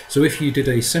questions. So if you did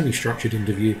a semi-structured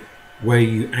interview where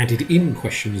you added in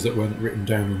questions that weren't written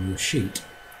down on your sheet,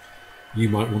 you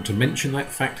might want to mention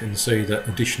that fact and say that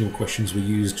additional questions were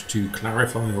used to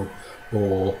clarify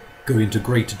or go into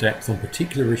greater depth on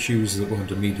particular issues that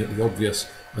weren't immediately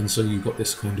obvious, and so you've got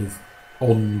this kind of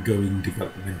ongoing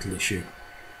developmental issue.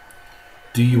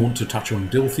 Do you want to touch on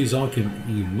Dilthey's argument?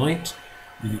 You might,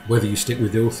 whether you stick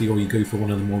with Dilthey or you go for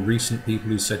one of the more recent people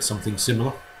who said something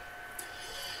similar.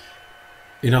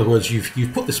 In other words,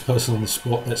 you've put this person on the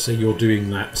spot. Let's say you're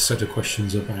doing that set of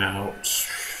questions about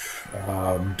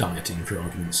dieting, for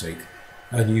argument's sake,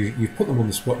 and you've put them on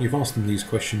the spot, you've asked them these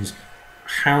questions.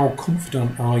 How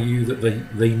confident are you that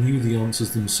they knew the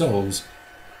answers themselves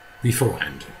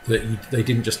beforehand, that they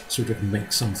didn't just sort of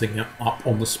make something up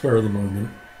on the spur of the moment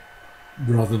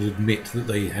rather than admit that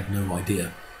they had no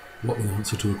idea what the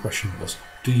answer to a question was?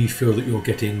 Do you feel that you're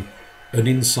getting an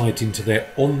insight into their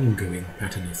ongoing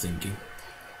pattern of thinking,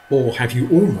 or have you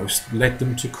almost led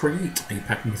them to create a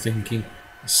pattern of thinking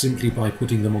simply by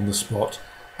putting them on the spot,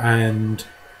 and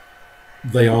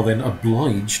they are then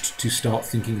obliged to start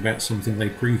thinking about something they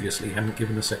previously hadn't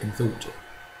given a second thought to?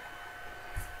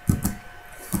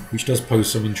 Which does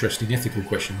pose some interesting ethical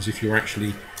questions if you're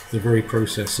actually, the very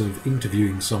process of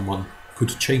interviewing someone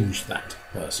could change that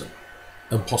person,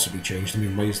 and possibly change them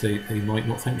in ways they might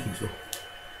not thank you for.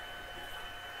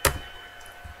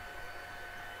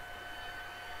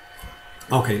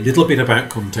 Okay, a little bit about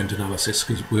content analysis,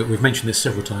 because we've mentioned this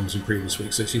several times in previous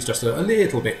weeks, so this is just a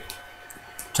little bit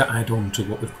to add on to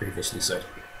what we've previously said.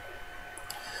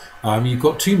 You've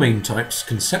got two main types: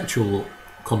 conceptual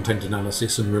content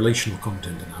analysis and relational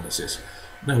content analysis.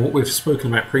 Now, what we've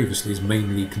spoken about previously is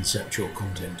mainly conceptual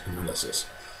content analysis.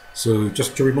 So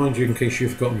just to remind you, in case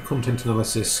you've forgotten, content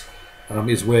analysis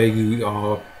is where you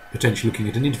are potentially looking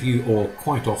at an interview, or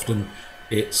quite often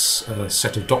it's a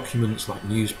set of documents like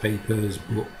newspapers,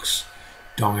 books,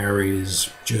 diaries,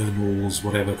 journals,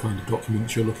 whatever kind of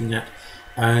documents you're looking at,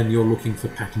 and you're looking for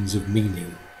patterns of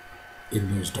meaning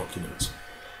in those documents.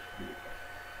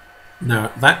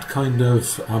 Now, that kind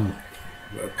of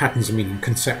patterns of meaning,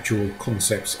 conceptual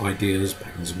concepts, ideas,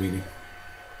 patterns of meaning.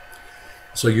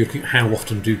 So you're looking at how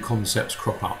often do concepts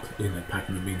crop up in a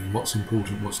pattern of meaning, what's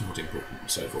important, what's not important,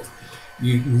 and so forth.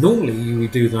 Normally you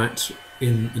would do that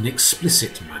in an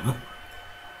explicit manner.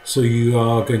 So you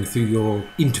are going through your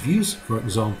interviews, for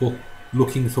example,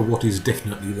 looking for what is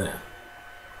definitely there,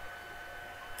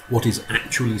 what is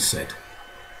actually said.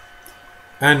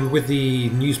 And with the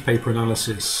newspaper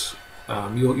analysis,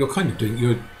 you're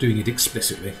doing it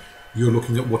explicitly. You're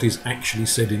looking at what is actually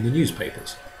said in the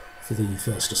newspapers for the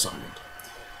first assignment.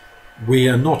 We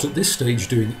are not at this stage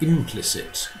doing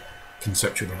implicit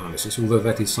conceptual analysis, although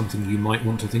that is something you might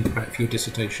want to think about for your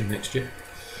dissertation next year.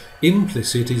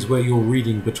 Implicit is where you're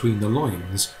reading between the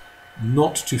lines,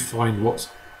 not to find what's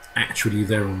actually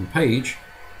there on the page,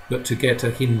 but to get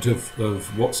a hint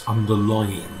of what's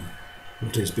underlying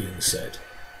what is being said.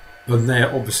 And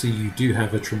there, obviously, you do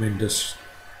have a tremendous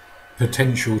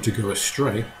potential to go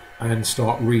astray and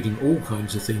start reading all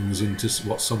kinds of things into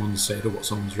what someone's said or what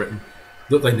someone's written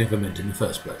that they never meant in the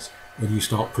first place. When you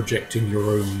start projecting your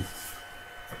own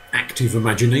active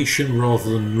imagination rather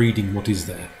than reading what is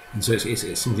there. And so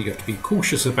it's something you have to be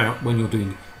cautious about when you're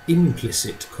doing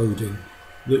implicit coding,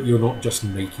 that you're not just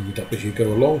making it up as you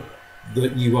go along,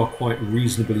 that you are quite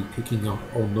reasonably picking up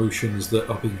on notions that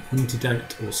are being hinted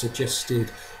at or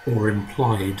suggested or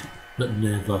implied, but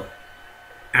never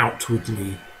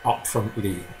outwardly,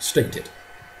 upfrontly stated.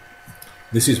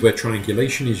 This is where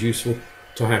triangulation is useful,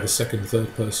 to have a second,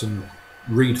 third person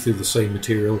read through the same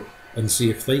material and see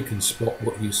if they can spot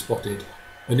what you spotted.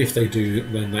 And if they do,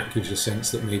 then that gives you a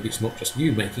sense that maybe it's not just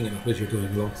you making it up as you're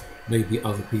going along, maybe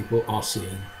other people are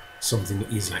seeing something that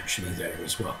is actually there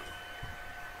as well.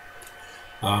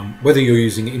 Whether you're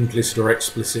using implicit or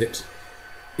explicit,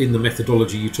 in the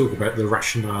methodology you talk about the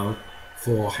rationale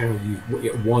for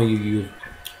why you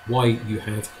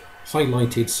have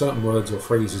highlighted certain words or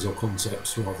phrases or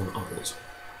concepts rather than others.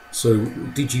 So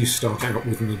did you start out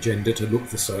with an agenda to look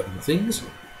for certain things,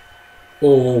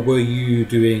 or were you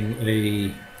doing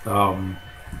a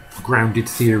grounded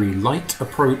theory light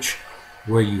approach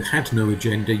where you had no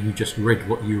agenda, you just read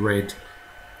what you read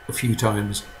a few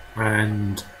times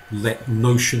and let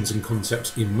notions and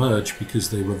concepts emerge because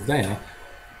they were there,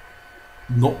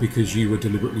 not because you were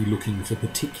deliberately looking for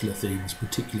particular things,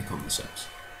 particular concepts.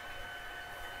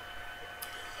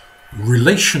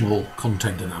 Relational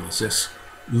content analysis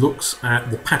looks at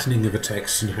the patterning of a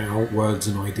text and how words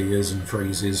and ideas and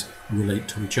phrases relate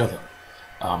to each other.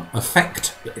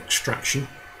 Affect extraction,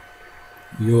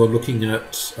 you're looking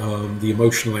at the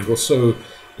emotional angle. So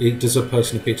does a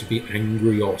person appear to be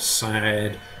angry or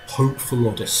sad, hopeful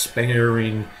or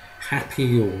despairing,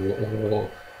 happy or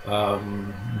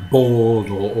bored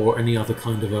or any other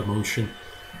kind of emotion?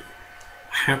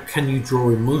 How can you draw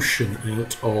emotion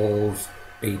out of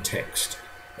a text,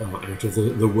 out of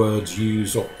the words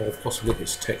used, or possibly if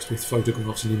it's text with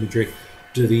photographs and imagery?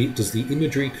 Does the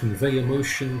imagery convey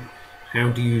emotion? How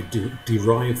do you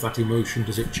derive that emotion?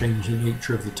 Does it change the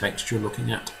nature of the text you're looking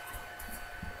at?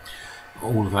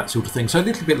 All of that sort of thing. So a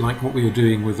little bit like what we were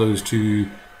doing with those two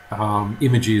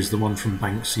images, the one from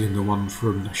Banksy and the one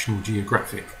from National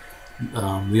Geographic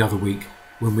the other week,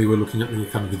 when we were looking at the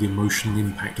kind of the emotional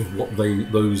impact of what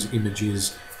those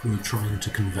images were trying to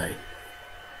convey.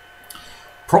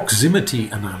 Proximity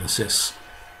analysis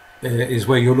is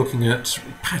where you're looking at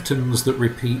patterns that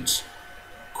repeat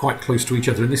quite close to each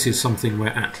other, and this is something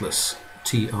where Atlas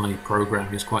TI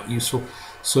program is quite useful.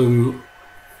 So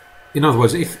in other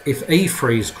words, if a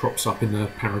phrase crops up in a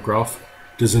paragraph,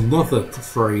 does another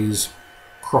phrase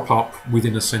crop up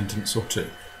within a sentence or two?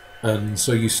 And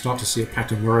so you start to see a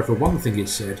pattern wherever one thing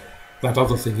is said, that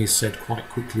other thing is said quite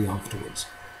quickly afterwards.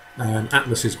 And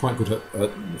Atlas is quite good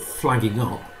at flagging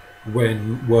up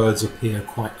when words appear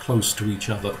quite close to each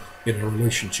other in a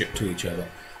relationship to each other.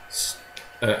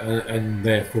 And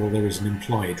therefore there is an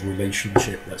implied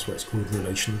relationship, that's what it's called,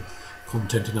 relational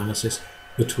content analysis,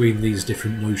 between these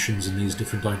different notions and these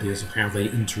different ideas of how they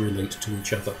interrelate to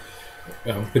each other.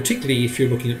 Particularly if you're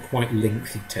looking at quite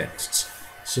lengthy texts.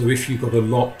 So if you've got a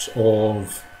lot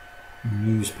of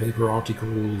newspaper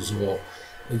articles, or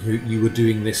you were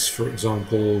doing this, for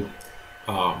example,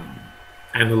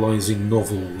 analysing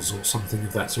novels or something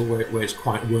of that sort, where it's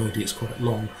quite wordy, it's quite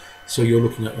long, so you're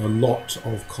looking at a lot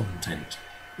of content.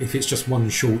 If it's just one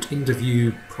short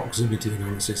interview, proximity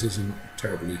analysis isn't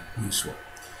terribly useful.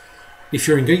 If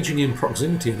you're engaging in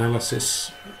proximity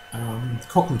analysis,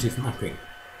 cognitive mapping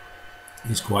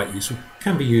is quite useful.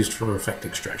 Can be used for effect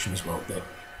extraction as well, but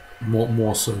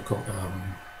more so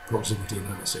proximity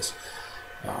analysis.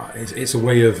 It's a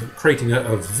way of creating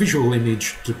a visual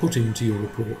image to put into your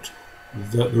report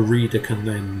that the reader can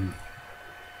then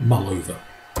mull over.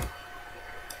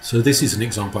 So this is an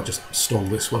example, I just stole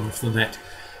this one off the net,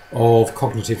 of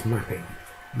cognitive mapping.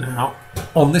 Now,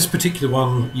 on this particular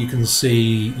one, you can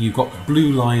see you've got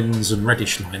blue lines and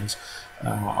reddish lines.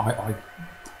 I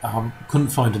couldn't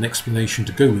find an explanation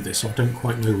to go with this, so I don't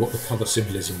quite know what the colour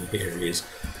symbolism here is.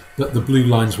 But the blue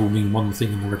lines will mean one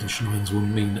thing and the reddish lines will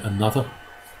mean another.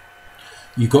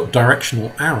 You've got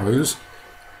directional arrows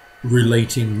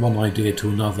relating one idea to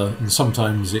another, and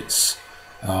sometimes it's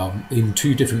in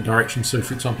two different directions. So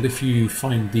for example, if you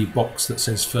find the box that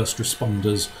says first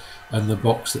responders and the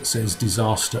box that says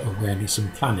disaster awareness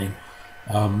and planning,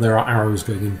 there are arrows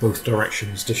going in both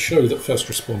directions to show that first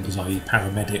responders, i.e.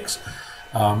 paramedics,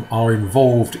 are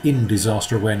involved in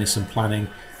disaster awareness and planning,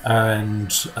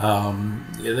 and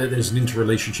there's an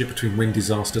interrelationship between when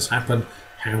disasters happen,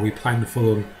 how we plan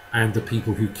for them, and the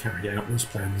people who carry out those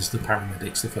plans, the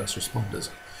paramedics, the first responders.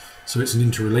 So it's an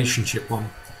interrelationship one.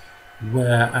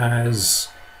 Whereas,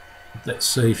 let's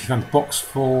say if you found a box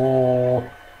for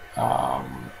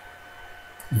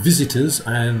visitors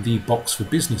and the box for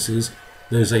businesses,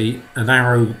 there's an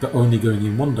arrow but only going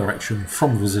in one direction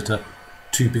from visitor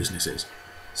to businesses.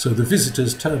 So the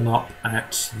visitors turn up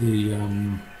at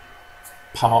the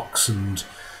parks and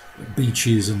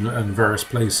beaches and various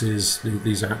places,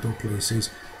 these outdoor places,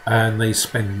 and they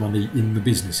spend money in the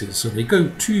businesses. So they go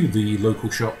to the local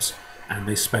shops and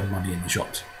they spend money in the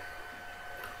shops.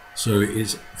 So it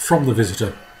is from the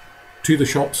visitor to the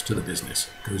shops to the business,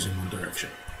 goes in one direction.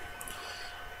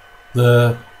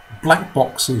 The black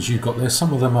boxes you've got there,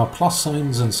 some of them are plus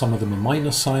signs and some of them are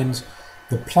minus signs.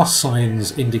 The plus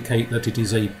signs indicate that it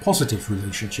is a positive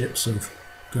relationship, so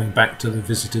going back to the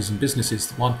visitors and businesses,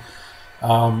 the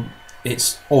one,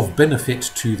 it's of benefit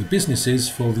to the businesses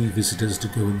for the visitors to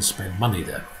go and spend money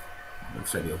there. A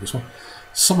fairly obvious one.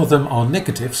 Some of them are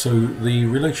negative, so the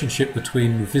relationship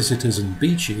between visitors and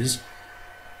beaches,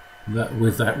 that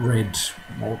with that red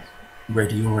or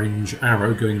reddy-orange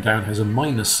arrow going down, has a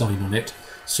minus sign on it.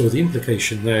 So the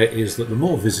implication there is that the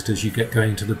more visitors you get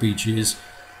going to the beaches,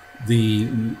 the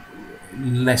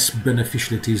less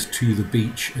beneficial it is to the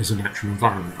beach as a natural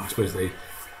environment. I suppose they're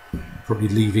probably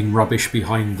leaving rubbish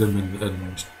behind them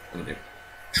and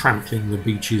trampling the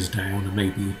beaches down and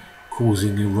maybe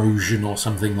causing erosion or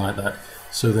something like that.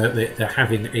 So they're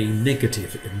having a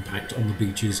negative impact on the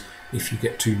beaches if you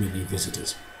get too many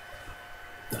visitors.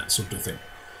 That sort of thing.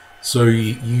 So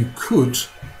you could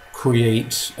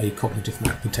create a cognitive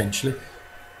map potentially,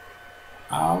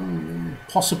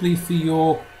 possibly for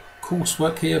your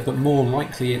coursework here, but more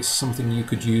likely it's something you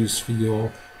could use for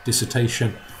your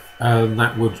dissertation, and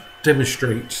that would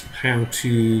demonstrate how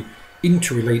to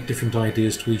interrelate different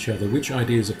ideas to each other, which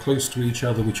ideas are close to each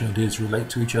other, which ideas relate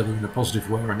to each other in a positive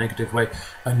way or a negative way,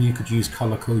 and you could use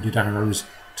colour-coded arrows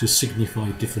to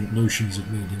signify different notions of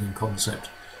meaning and concept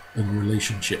and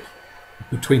relationship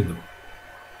between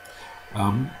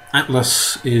them.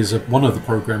 Atlas is one of the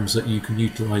programs that you can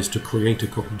utilise to create a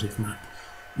cognitive map,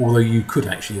 although you could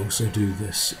actually also do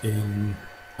this in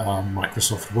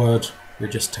Microsoft Word. It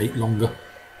would just take longer,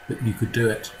 but you could do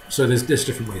it. So there's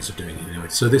different ways of doing it anyway.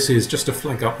 So this is just to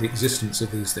flag up the existence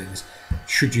of these things,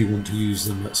 should you want to use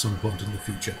them at some point in the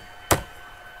future.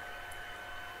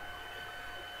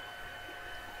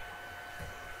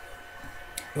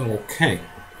 Okay,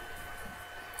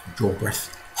 draw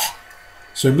breath.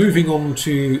 So moving on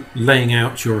to laying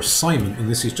out your assignment, and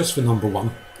this is just for number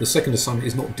 1. The second assignment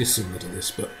is not dissimilar to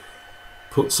this, but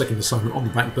put second assignment on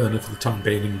the back burner for the time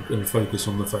being and focus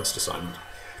on the first assignment.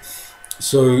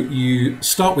 So you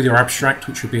start with your abstract,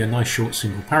 which would be a nice short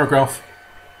single paragraph.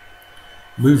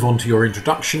 Move on to your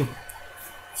introduction.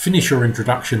 Finish your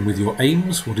introduction with your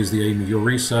aims. What is the aim of your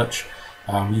research?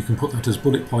 You can put that as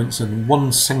bullet points and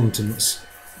 1 sentence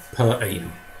per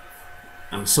aim.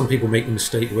 And some people make the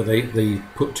mistake where they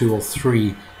put 2 or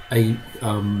 3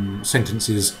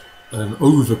 sentences and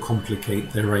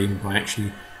overcomplicate their aim by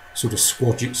actually sort of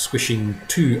squishing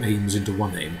 2 aims into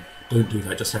 1 aim. Don't do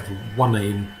that, just have 1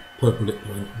 aim per bullet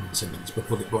point, 1 sentence per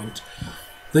bullet point.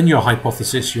 Then your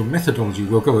hypothesis, your methodology,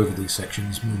 we'll go over these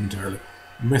sections momentarily.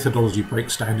 Methodology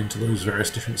breaks down into those various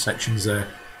different sections there.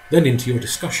 Then into your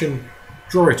discussion,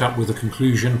 draw it up with a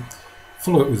conclusion,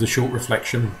 follow it with a short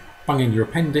reflection, bung in your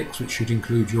appendix, which should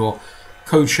include your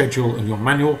code schedule and your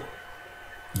manual.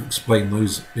 I'll explain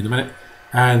those in a minute.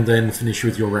 And then finish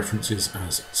with your references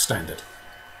as standard.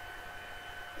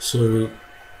 So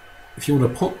if you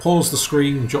want to pause the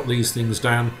screen, jot these things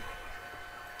down,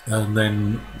 and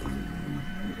then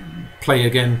play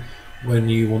again when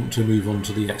you want to move on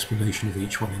to the explanation of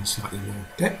each one in slightly more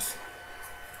depth.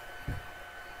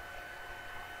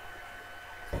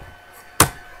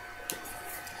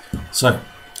 So,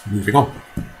 moving on,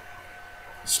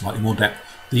 slightly more depth.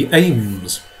 The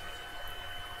aims.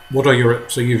 What are your,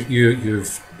 so you've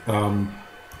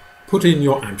put in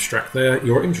your abstract there.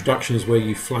 Your introduction is where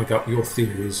you flag up your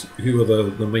theories. Who are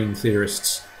the main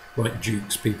theorists, like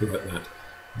Jukes, people like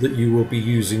that you will be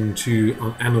using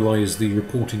to analyse the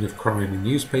reporting of crime in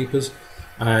newspapers.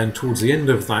 And towards the end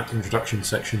of that introduction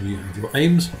section, you have your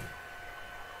aims.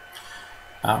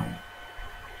 An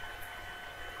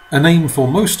aim for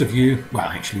most of you, well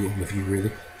actually all of you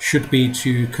really, should be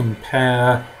to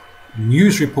compare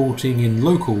news reporting in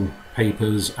local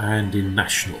papers and in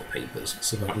national papers.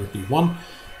 So that would be 1.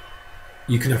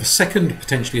 You can have a second,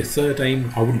 potentially a third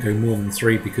aim. I wouldn't go more than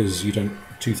 3 because you don't,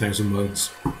 2,000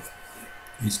 words.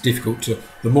 It's difficult to,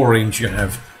 the more aims you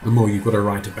have, the more you've got to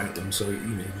write about them. So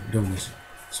you don't want to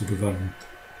sort of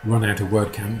run out of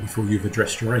word count before you've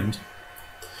addressed your aims.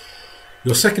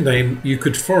 Your second aim, you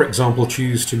could, for example,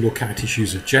 choose to look at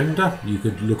issues of gender, you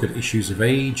could look at issues of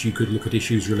age, you could look at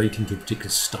issues relating to a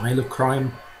particular style of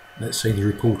crime, let's say the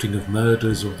reporting of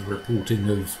murders or the reporting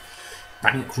of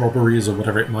bank robberies or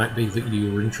whatever it might be that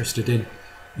you were interested in.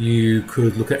 You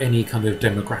could look at any kind of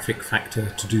demographic factor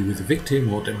to do with the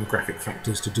victim or demographic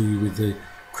factors to do with the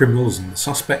criminals and the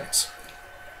suspects.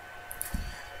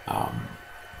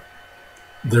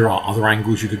 There are other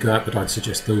angles you could go at, but I'd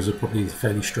suggest those are probably the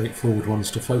fairly straightforward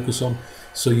ones to focus on.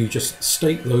 So you just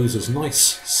state those as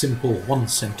nice, simple,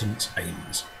 1-sentence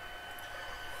aims.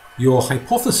 Your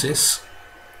hypothesis,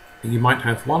 you might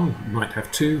have 1, you might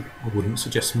have 2, I wouldn't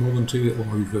suggest more than 2, it will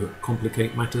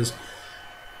overcomplicate matters,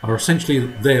 are essentially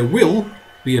there will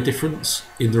be a difference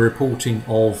in the reporting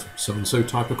of so-and-so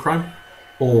type of crime,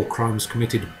 or crimes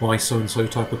committed by so-and-so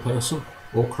type of person,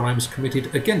 or crimes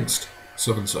committed against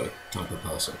so-and-so type of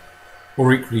person.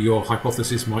 Or equally, your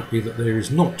hypothesis might be that there is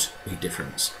not a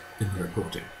difference in the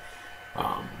reporting.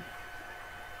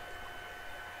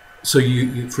 So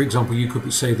you, for example, you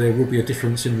could say there will be a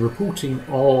difference in the reporting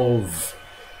of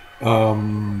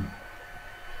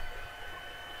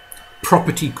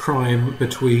property crime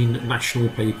between national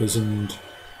papers and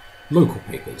local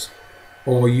papers.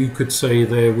 Or you could say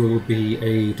there will be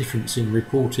a difference in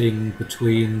reporting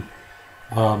between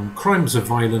crimes of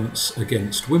violence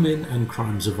against women and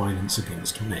crimes of violence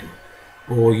against men.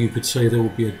 Or you could say there will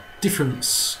be a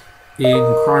difference in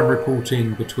crime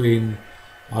reporting between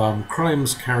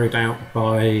crimes carried out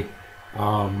by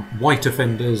white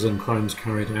offenders and crimes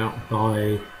carried out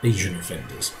by Asian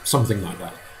offenders, something like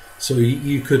that. So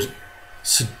you could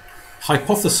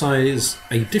hypothesize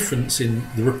a difference in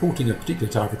the reporting of a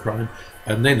particular type of crime,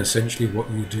 and then essentially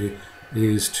what you do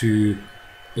is to,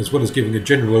 as well as giving a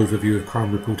general overview of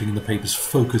crime reporting in the papers,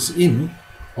 focus in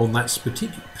on that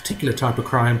particular type of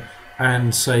crime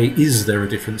and say, is there a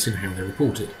difference in how they're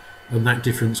reported? And that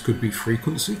difference could be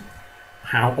frequency,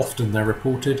 how often they're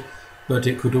reported, but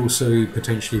it could also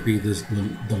potentially be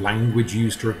the language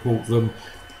used to report them,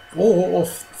 or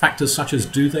factors such as,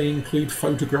 do they include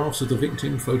photographs of the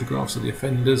victim, photographs of the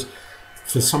offenders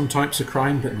for some types of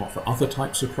crime but not for other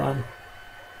types of crime.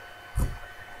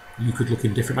 You could look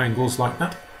in different angles like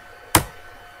that.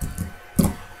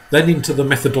 Then into the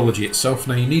methodology itself.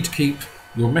 Now you need to keep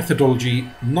your methodology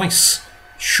nice,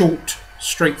 short,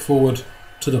 straightforward,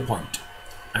 to the point,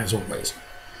 as always.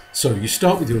 So you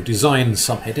start with your design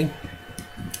subheading,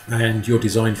 and your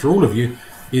design for all of you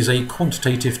is a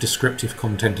quantitative descriptive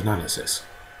content analysis.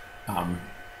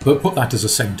 But put that as a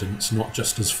sentence, not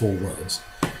just as 4 words.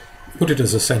 Put it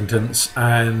as a sentence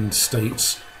and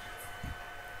states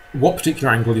what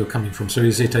particular angle you're coming from. So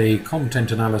is it a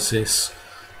content analysis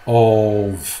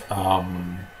of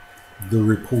the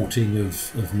reporting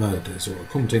of murders, or a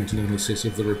content analysis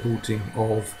of the reporting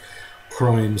of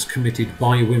crimes committed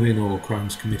by women or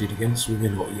crimes committed against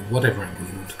women, or whatever angle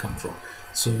you want to come from.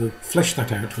 So flesh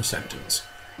that out to a sentence.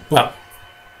 But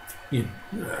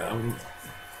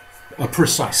a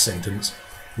precise sentence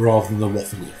rather than the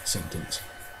waffly sentence.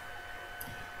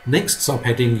 Next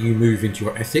subheading, you move into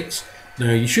your ethics.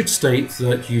 Now you should state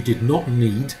that you did not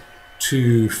need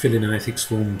to fill in an ethics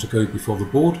form to go before the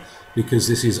board, because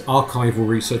this is archival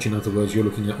research. In other words, you're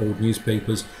looking at old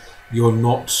newspapers. You're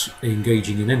not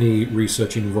engaging in any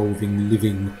research involving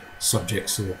living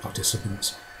subjects or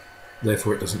participants.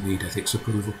 Therefore, it doesn't need ethics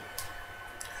approval.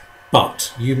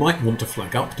 But you might want to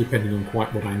flag up, depending on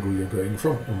quite what angle you're going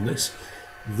from on this,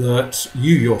 that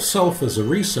you yourself as a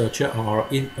researcher are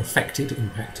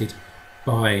impacted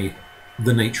by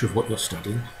the nature of what you're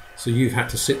studying. So you've had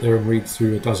to sit there and read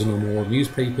through a dozen or more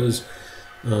newspapers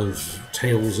of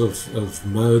tales of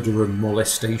murder and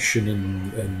molestation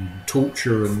and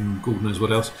torture and God knows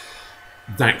what else.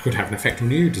 That could have an effect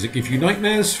on you. Does it give you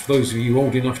nightmares? For those of you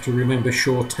old enough to remember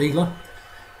Shaw Taylor,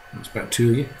 that's about 2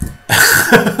 of you.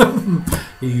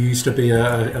 He used to be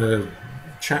a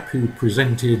chap who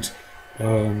presented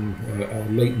a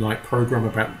late night program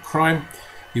about crime.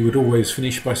 He would always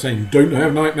finish by saying, "Don't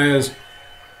have nightmares."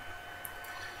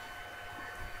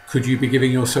 Could you be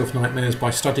giving yourself nightmares by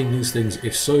studying these things?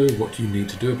 If so, what do you need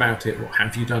to do about it? What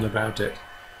have you done about it?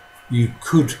 You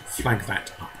could flag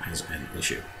that up as an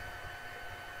issue.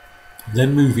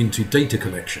 Then move into data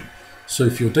collection. So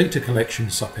for your data collection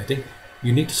subheading,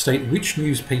 you need to state which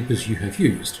newspapers you have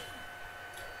used.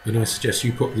 And I suggest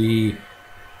you put the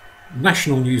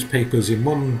national newspapers in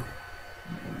one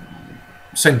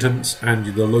sentence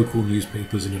and the local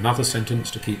newspapers in another sentence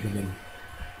to keep them in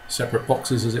separate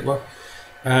boxes, as it were.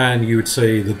 And you would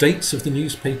say the dates of the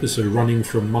newspaper, so running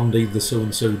from Monday the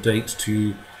so-and-so date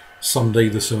to Sunday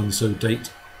the so-and-so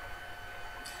date.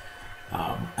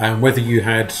 And whether you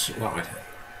had,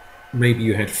 maybe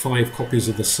you had 5 copies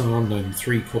of the Sun and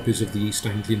 3 copies of the East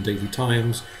Anglian Daily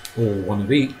Times, or one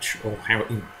of each, or how,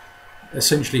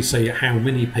 essentially say how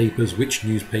many papers, which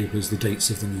newspapers, the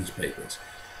dates of the newspapers.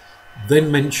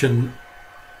 Then mention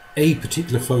a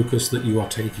particular focus that you are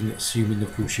taking, assuming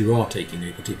of course you are taking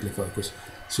a particular focus.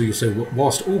 So you say,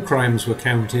 whilst all crimes were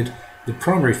counted, the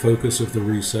primary focus of the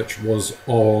research was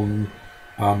on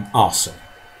arson,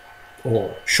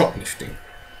 or shoplifting,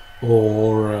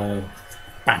 or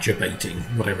badger baiting,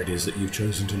 whatever it is that you've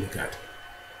chosen to look at.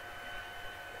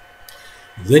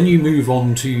 Then you move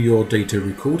on to your data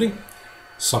recording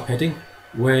subheading,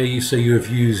 where you say you have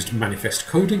used manifest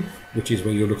coding, which is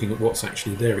where you're looking at what's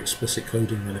actually there, explicit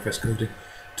coding, manifest coding,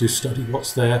 to study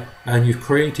what's there, and you've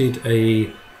created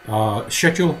a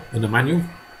schedule and a manual,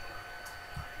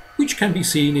 which can be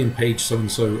seen in page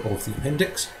so-and-so of the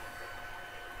appendix,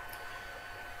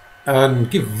 and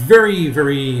give very,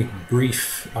 very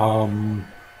brief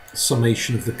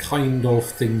summation of the kind of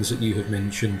things that you have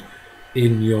mentioned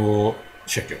in your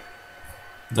schedule.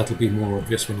 That'll be more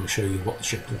obvious when I show you what the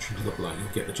schedule should look like. You'll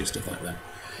get the gist of that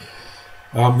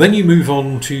then. Then you move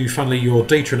on to finally your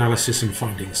data analysis and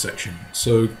findings section.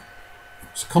 So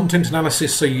So content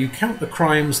analysis, so you count the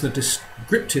crimes, the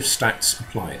descriptive stats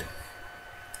applied.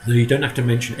 So you don't have to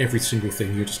mention every single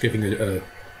thing, you're just giving a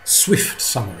swift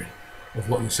summary of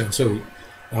what you're saying. So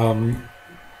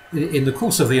in the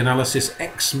course of the analysis,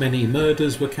 X many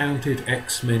murders were counted,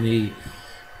 X many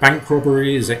bank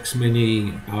robberies, X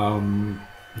many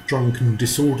drunken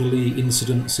disorderly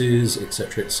incidences,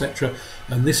 etc., etc.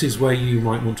 And this is where you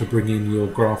might want to bring in your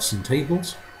graphs and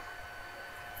tables.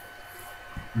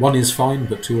 One is fine,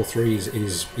 but 2 or 3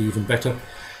 is even better.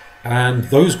 And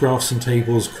those graphs and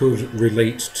tables could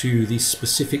relate to the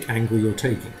specific angle you're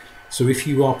taking. So if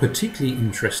you are particularly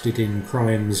interested in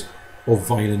crimes of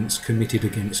violence committed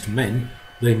against men,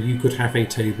 then you could have a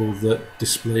table that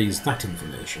displays that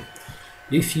information.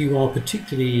 If you are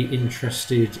particularly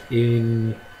interested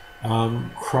in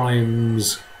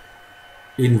crimes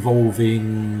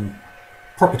involving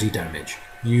property damage,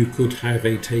 you could have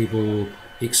a table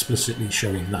explicitly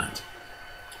showing that.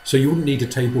 So you wouldn't need a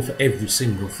table for every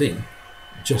single thing,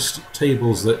 just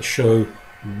tables that show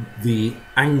the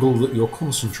angle that you're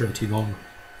concentrating on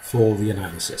for the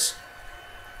analysis.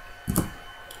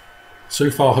 So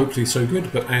far, hopefully so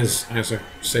good, but as I've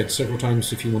said several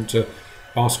times, if you want to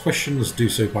ask questions, do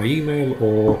so by email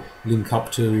or link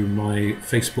up to my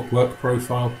Facebook work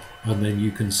profile, and then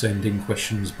you can send in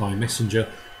questions by messenger,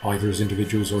 either as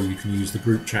individuals or you can use the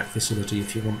group chat facility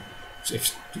if you want,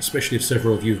 especially if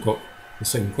several of you have got the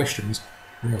same questions,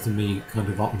 rather than me kind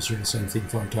of answering the same thing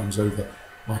 5 times over.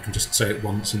 I can just say it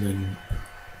once and then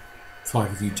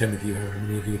 5 of you, 10 of you, however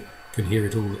many of you can hear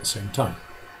it all at the same time.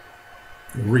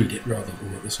 Or read it rather,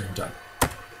 all at the same time.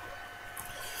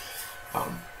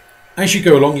 As you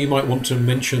go along, you might want to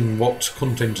mention what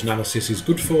content analysis is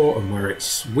good for and where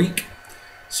it's weak.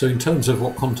 So in terms of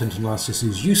what content analysis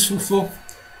is useful for,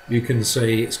 you can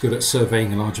say it's good at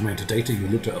surveying a large amount of data. You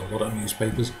looked at a lot of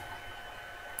newspapers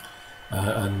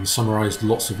and summarised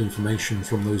lots of information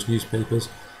from those newspapers.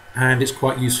 And it's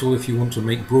quite useful if you want to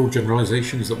make broad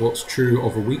generalisations that what's true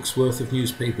of a week's worth of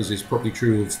newspapers is probably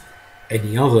true of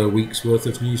any other week's worth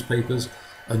of newspapers.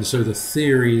 And so the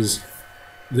theories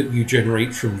that you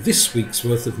generate from this week's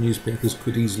worth of newspapers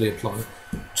could easily apply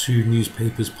to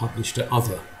newspapers published at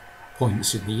other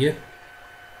points in the year.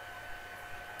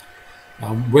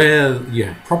 Where you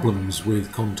have problems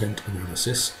with content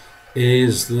analysis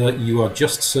is that you are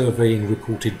just surveying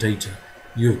reported data.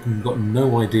 You've got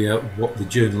no idea what the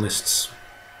journalists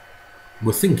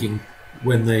were thinking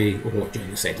when they, or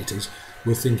journalist editors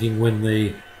were thinking when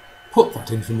they put that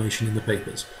information in the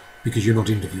papers, because you're not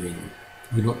interviewing them.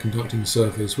 You're not conducting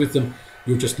surveys with them.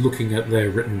 You're just looking at their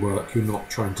written work. You're not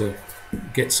trying to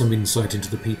get some insight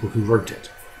into the people who wrote it.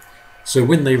 So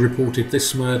when they reported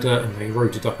this murder and they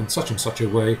wrote it up in such and such a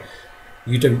way,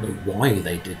 you don't know why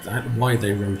they did that, why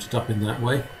they wrote it up in that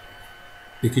way,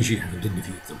 because you haven't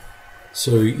interviewed them.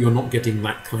 So you're not getting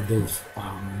that kind of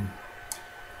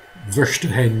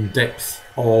Verstehen depth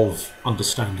of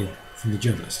understanding from the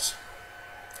journalists.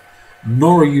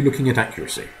 Nor are you looking at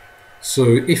accuracy. So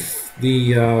if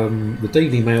the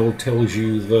Daily Mail tells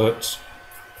you that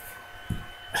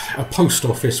a post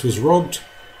office was robbed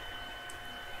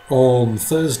on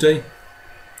Thursday,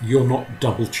 you're not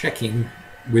double checking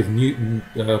with Newton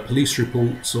police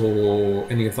reports or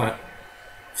any of that,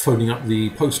 phoning up the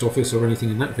post office or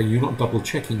anything in that vein. You're not double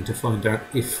checking to find out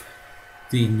if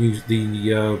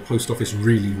the post office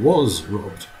really was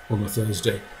robbed on a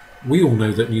Thursday. We all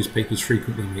know that newspapers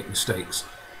frequently make mistakes.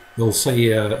 They'll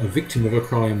say a victim of a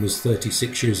crime was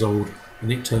 36 years old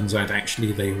and it turns out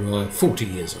actually they were 40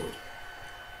 years old.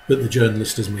 But the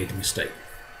journalist has made a mistake.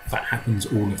 That happens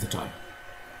all of the time.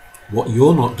 What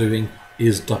you're not doing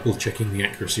is double checking the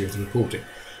accuracy of the reporting,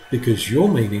 because your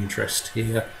main interest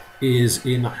here is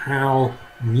in how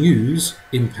news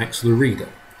impacts the reader.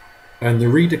 And the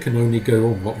reader can only go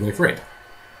on what they've read,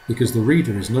 because the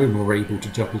reader is no more able to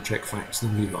double check facts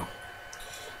than you are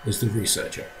as the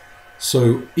researcher.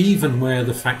 So even where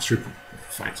the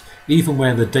even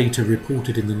where the data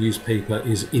reported in the newspaper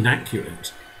is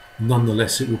inaccurate,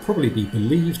 nonetheless it will probably be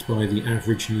believed by the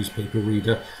average newspaper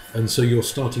reader, and so you're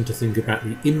starting to think about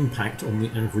the impact on the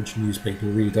average newspaper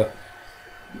reader,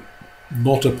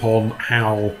 not upon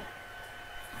how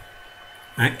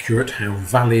accurate, how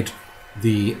valid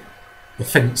the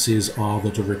offences are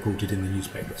that are reported in the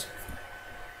newspapers.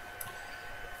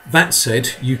 That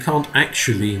said, you can't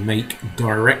actually make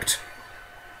direct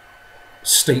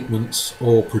statements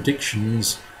or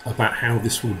predictions about how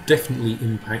this will definitely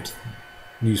impact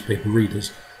newspaper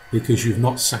readers, because you've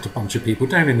not sat a bunch of people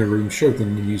down in a room, showed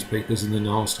them the newspapers and then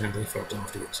asked how they felt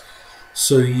afterwards.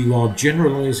 So you are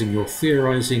generalising, you're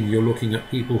theorising, you're looking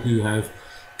at people who have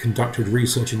conducted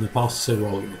research in the past, so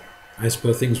well, as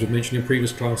per things we've mentioned in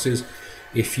previous classes,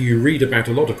 if you read about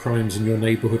a lot of crimes in your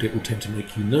neighbourhood, it will tend to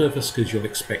make you nervous because you'll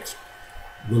expect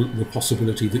the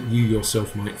possibility that you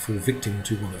yourself might fall victim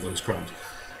to one of those crimes.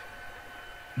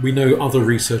 We know other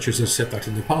researchers have said that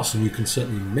in the past, and you can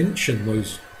certainly mention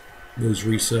those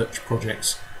research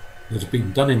projects that have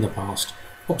been done in the past,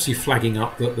 obviously flagging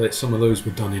up that some of those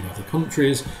were done in other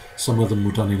countries, some of them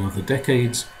were done in other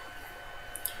decades.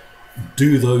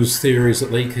 Do those theories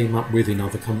that they came up with in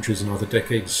other countries and other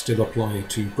decades still apply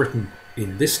to Britain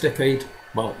in this decade?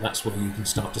 Well, that's where you can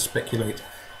start to speculate.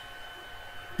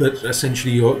 But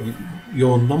essentially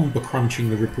you're number crunching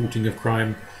the reporting of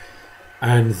crime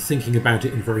and thinking about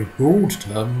it in very broad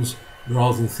terms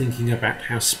rather than thinking about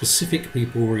how specific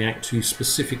people react to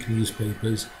specific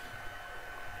newspapers,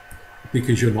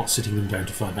 because you're not sitting them down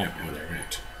to find out how they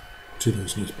react to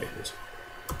those newspapers.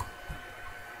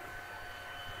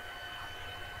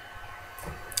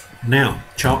 Now,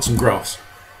 charts and graphs.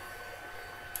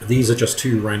 These are just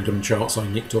two random charts I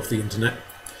nicked off the internet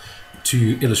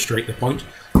to illustrate the point.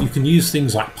 You can use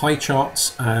things like pie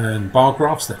charts and bar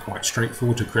graphs. They're quite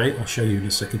straightforward to create. I'll show you in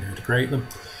a second how to create them,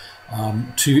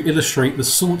 to illustrate the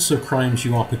sorts of crimes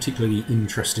you are particularly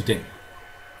interested in.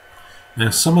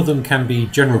 Now, some of them can be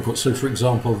general, so for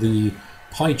example, the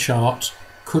pie chart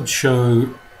could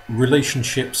show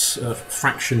relationships,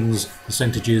 fractions,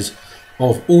 percentages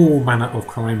of all manner of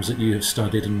crimes that you have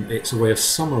studied, and it's a way of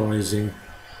summarizing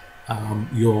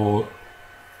your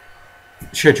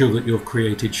schedule that you've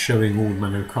created showing all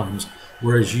manner of crimes,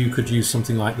 whereas you could use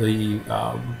something like the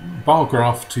bar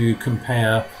graph to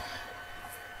compare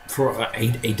for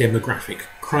a demographic,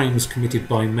 crimes committed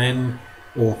by men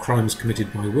or crimes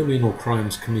committed by women or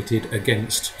crimes committed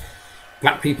against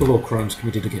black people or crimes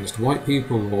committed against white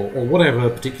people, or whatever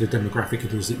particular demographic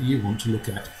it is that you want to look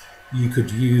at. You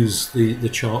could use the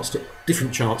charts,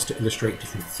 different charts to illustrate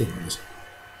different things.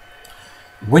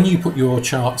 When you put your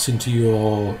charts into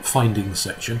your findings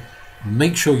section,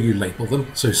 make sure you label them,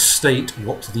 so state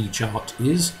what the chart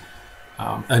is,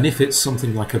 and if it's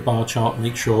something like a bar chart,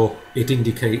 make sure it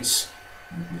indicates,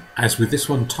 as with this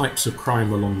one, types of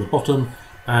crime along the bottom,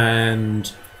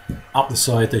 and up the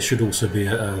side there should also be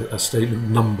a statement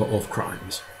number of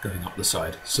crimes going up the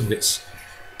side, so it's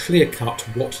clear cut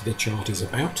what the chart is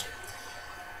about.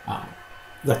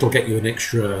 That'll get you an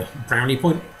extra brownie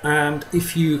point, and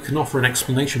if you can offer an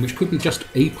explanation, which could be just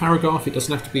a paragraph, it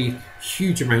doesn't have to be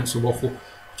huge amounts of waffle,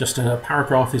 just a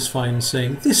paragraph is fine,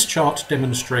 saying this chart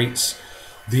demonstrates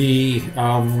the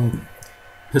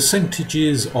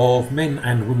percentages of men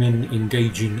and women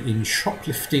engaging in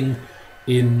shoplifting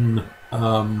in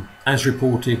as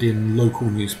reported in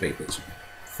local newspapers,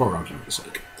 for argument's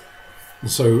sake.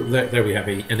 So there we have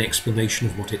an explanation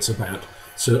of what it's about.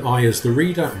 So I, as the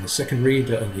reader, and the second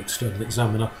reader, and the external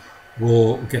examiner,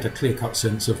 will get a clear-cut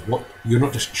sense of what you're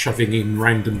not just shoving in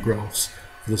random graphs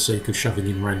for the sake of shoving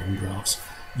in random graphs.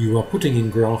 You are putting in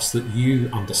graphs that you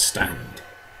understand.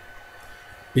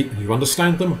 You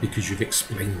understand them because you've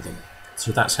explained them.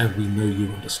 So that's how we know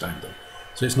you understand them.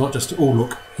 So it's not just, oh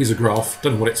look, here's a graph,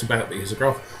 don't know what it's about, but here's a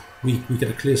graph. We get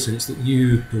a clear sense that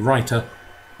you, the writer,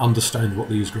 understand what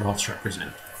these graphs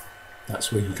represent.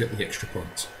 That's where you get the extra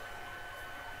points.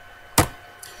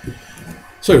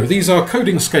 So these are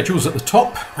coding schedules at the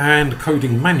top and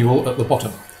coding manual at the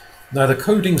bottom. Now the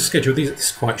coding schedule, this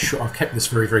is quite short, I've kept this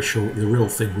very, very short, the real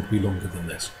thing would be longer than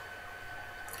this.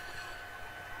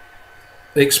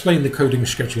 They explain the coding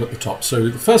schedule at the top. So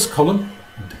the first column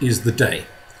is the day.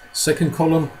 Second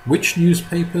column, which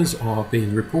newspapers are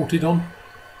being reported on.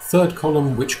 Third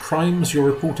column, which crimes you're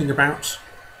reporting about.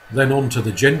 Then on to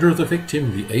the gender of the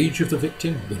victim, the age of the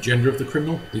victim, the gender of the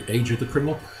criminal, the age of the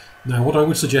criminal. Now what I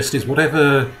would suggest is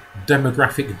whatever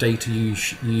demographic data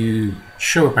you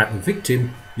show about the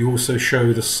victim, you also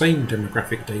show the same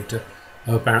demographic data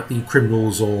about the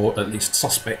criminals, or at least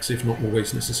suspects, if not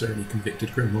always necessarily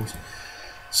convicted criminals.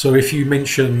 So if you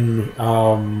mention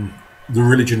the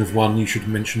religion of one, you should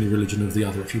mention the religion of the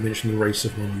other. If you mention the race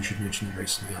of one, you should mention the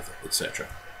race of the other, etc.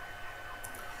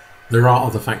 There are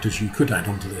other factors you could add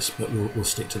onto this, but we'll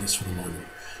stick to this for the moment.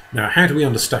 Now, how do we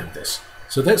understand this?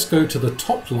 So let's go to the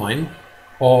top line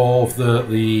of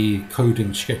the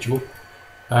coding schedule,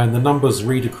 and the numbers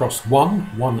read across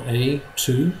 1, 1A,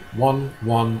 2, 1,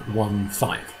 1, 1,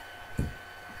 5.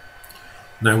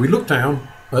 Now we look down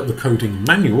at the coding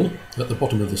manual at the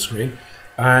bottom of the screen,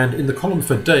 and in the column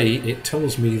for day it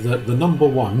tells me that the number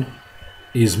 1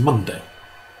 is Monday,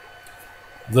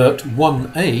 that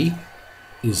 1A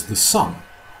is the sun,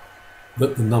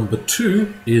 that the number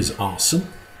 2 is arson,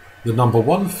 the number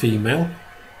 1 female,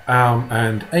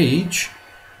 and age,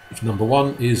 if number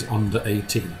 1 is under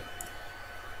 18.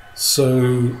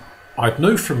 So I'd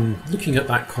know from looking at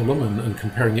that column and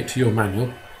comparing it to your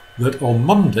manual that on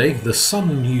Monday the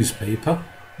Sun newspaper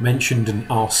mentioned an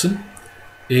arson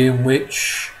in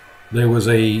which there was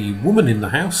a woman in the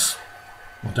house.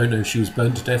 I don't know if she was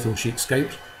burned to death or she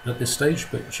escaped at this stage,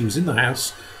 but she was in the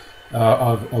house,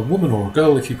 a woman or a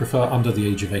girl if you prefer, under the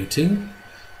age of 18,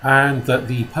 and that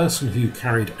the person who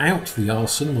carried out the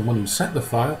arson, the one who set the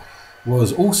fire,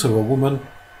 was also a woman,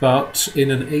 but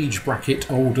in an age bracket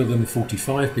older than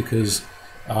 45, because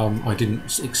I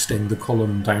didn't extend the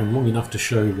column down long enough to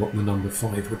show what the number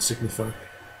 5 would signify.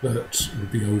 But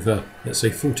would be over, let's say,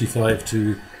 45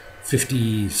 to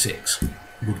 56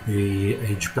 would be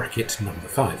age bracket number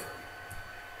 5.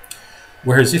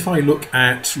 Whereas if I look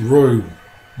at row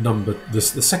number, the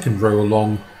second row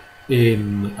along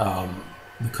in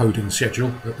the coding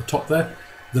schedule at the top there,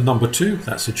 the number 2,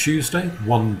 that's a Tuesday,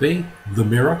 1B, the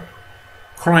mirror.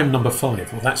 Crime number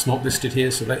 5, well, that's not listed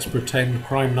here, so let's pretend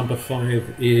crime number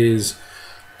 5 is,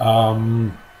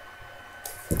 what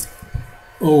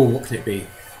can it be?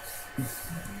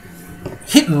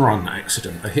 Hit and run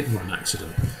accident, a hit and run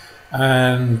accident.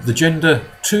 And the gender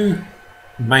 2,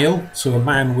 male, so a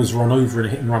man was run over in a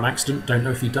hit and run accident, don't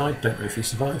know if he died, don't know if he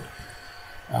survived.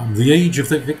 The age of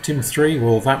the victim 3,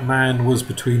 well, that man was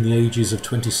between the ages of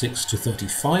 26 to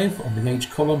 35 on the age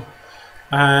column.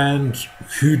 And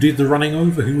who did the running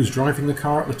over? Who was driving the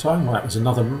car at the time? Well, that was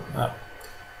another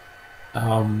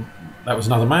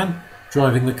man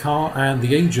driving the car, and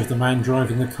the age of the man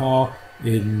driving the car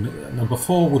in number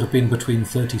 4 would have been between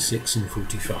 36 and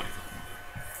 45.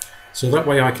 So that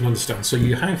way I can understand. So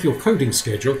you have your coding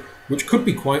schedule, which could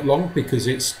be quite long because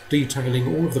it's detailing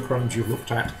all of the crimes you've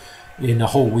looked at in a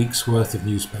whole week's worth of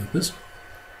newspapers.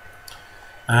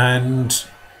 And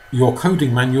your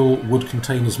coding manual would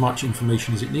contain as much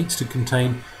information as it needs to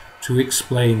contain to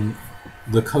explain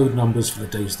the code numbers for the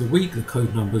days of the week, the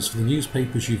code numbers for the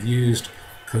newspapers you've used,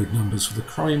 code numbers for the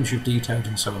crimes you've detailed,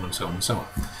 and so on and so on and so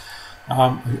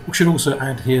on. We should also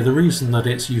add here the reason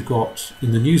that you've got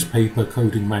in the newspaper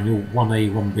coding manual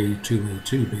 1A, 1B, 2A,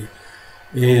 2B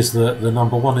is that the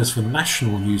number 1 is for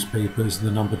national newspapers and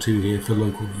the number 2 here for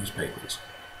local newspapers.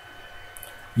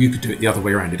 You could do it the other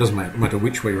way around. It doesn't matter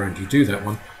which way around you do that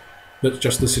one, but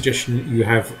just the suggestion that you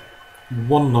have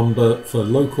one number for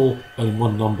local and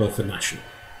one number for national.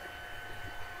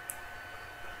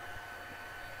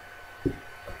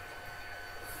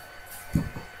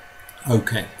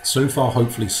 Okay, so far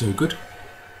hopefully so good.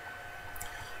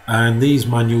 And these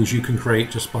manuals you can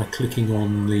create just by clicking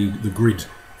on the grid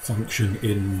function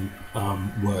in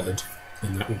Word,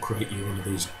 and that will create you one of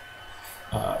these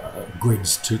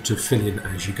grids to fill in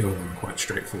as you go along, quite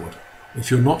straightforward.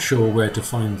 If you're not sure where to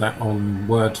find that on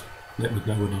Word, let me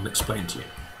know and I'll explain to you.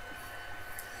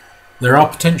 There are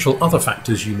potential other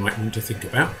factors you might want to think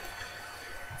about.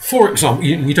 For example,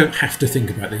 you don't have to think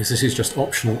about this is just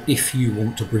optional if you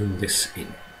want to bring this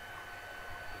in.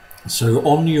 So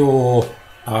on your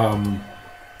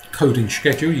coding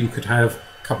schedule you could have a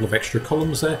couple of extra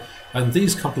columns there, and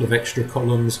these couple of extra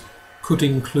columns could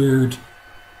include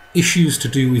issues to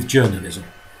do with journalism.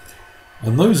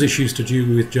 And those issues to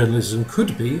do with journalism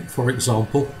could be, for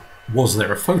example, was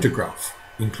there a photograph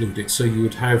included? So you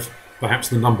would have perhaps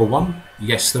the number 1,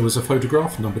 yes there was a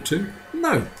photograph, number 2,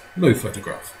 no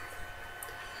photograph.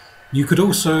 You could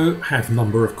also have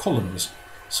number of columns.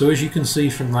 So as you can see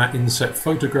from that inset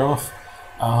photograph,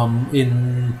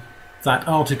 in that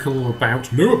article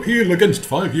about no appeal against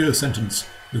 5-year sentence,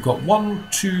 we've got 1,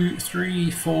 2,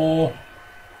 3, 4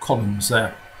 columns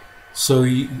there. So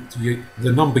the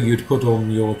number you'd put on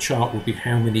your chart would be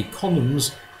how many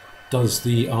columns does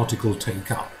the article take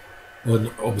up.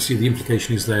 And obviously the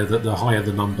implication is there that the higher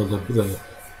the number, the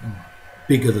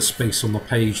bigger the space on the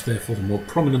page, therefore the more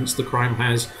prominence the crime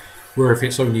has. Where if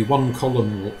it's only one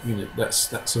column,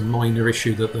 that's a minor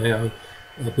issue, that they are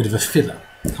a bit of a filler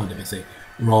kind of a thing,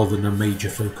 rather than a major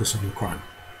focus on the crime.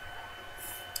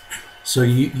 So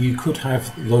you could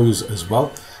have those as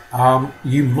well.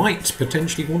 You might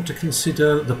potentially want to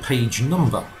consider the page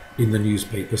number in the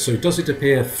newspaper. So does it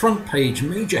appear front page,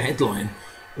 major headline,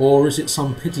 or is it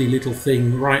some piddly little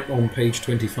thing right on page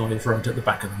 25, right at the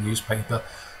back of the newspaper,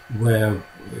 where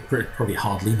probably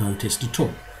hardly noticed at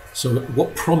all? So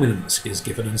what prominence is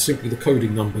given, and simply the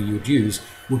coding number you would use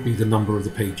would be the number of the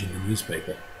page in the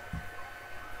newspaper.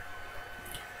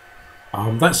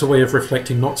 That's a way of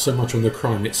reflecting not so much on the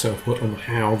crime itself, but on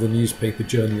how the newspaper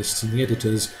journalists and the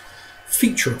editors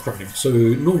feature a crime. So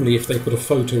normally if they put a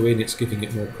photo in, it's giving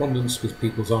it more prominence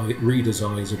because readers'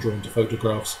 eyes are drawn to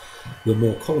photographs. The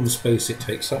more column space it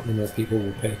takes up, the more people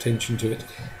will pay attention to it,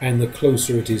 and the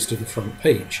closer it is to the front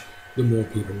page. the more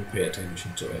people will pay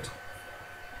attention to it.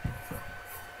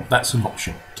 That's an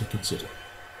option to consider.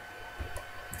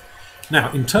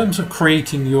 Now, in terms of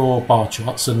creating your bar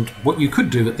charts, and what you could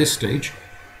do at this stage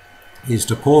is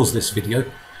to pause this video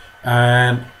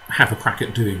and have a crack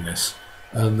at doing this,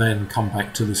 and then come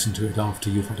back to listen to it after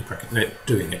you've had a crack at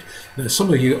doing it. Now,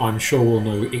 some of you, I'm sure, will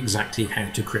know exactly how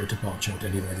to create a bar chart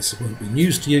anyway. This won't be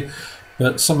news to you,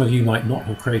 but some of you might not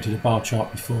have created a bar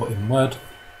chart before in Word.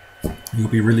 You'll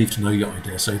be relieved to know, I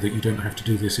dare say, that you don't have to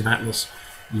do this in Atlas.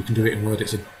 You can do it in Word.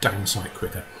 It's a damn sight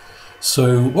quicker.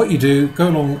 So what you do, go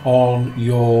along on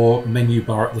your menu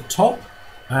bar at the top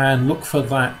and look for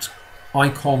that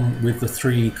icon with the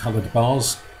 3 coloured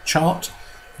bars chart.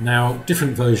 Now,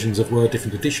 different versions of Word,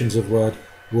 different editions of Word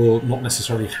will not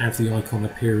necessarily have the icon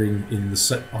appearing in the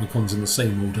set icons in the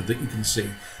same order that you can see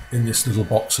in this little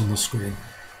box on the screen,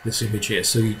 this image here.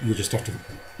 So you just have to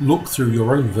look through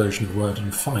your own version of Word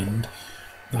and find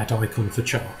that icon for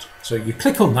chart. So you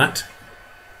click on that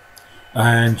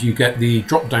and you get the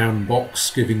drop-down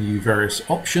box giving you various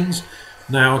options.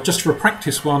 Now, just for a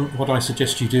practice one, what I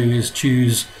suggest you do is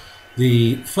choose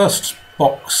the first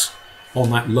box on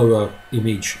that lower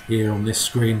image here on this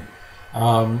screen,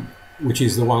 which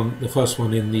is the first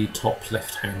one in the top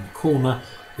left-hand corner.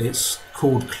 It's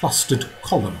called clustered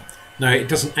column. Now, it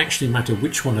doesn't actually matter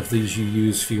which one of these you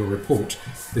use for your report.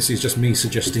 This is just me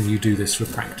suggesting you do this for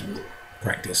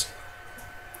practice.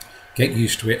 Get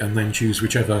used to it and then choose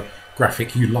whichever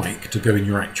graphic you like to go in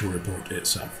your actual report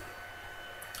itself.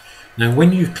 Now,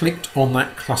 when you've clicked on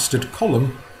that clustered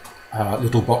column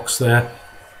little box there,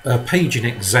 a page in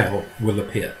Excel will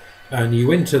appear, and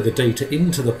you enter the data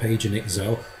into the page in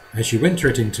Excel. As you enter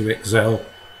it into Excel,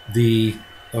 the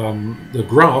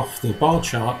graph, the bar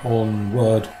chart on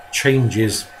Word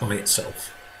changes by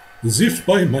itself. As if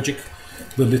by magic,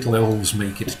 the little elves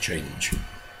make it change.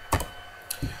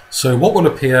 So what will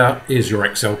appear is your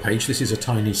Excel page. This is a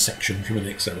tiny section from an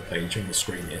Excel page on the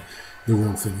screen here. The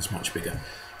real thing is much bigger.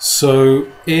 So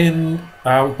in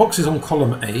boxes on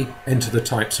column A, enter the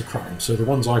types of crime. So the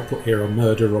ones I put here are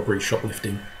murder, robbery,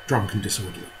 shoplifting, drunk and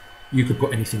disorderly. You could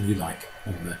put anything you like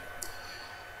on there.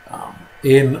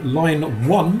 In line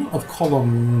 1 of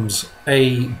columns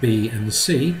A, B and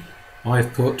C,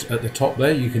 I've put at the top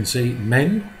there, you can see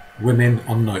men, women,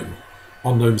 unknown.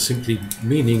 Unknown simply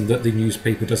meaning that the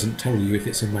newspaper doesn't tell you if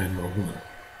it's a man or a woman.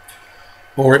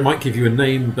 Or it might give you a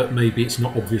name, but maybe it's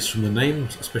not obvious from the name,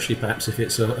 especially perhaps if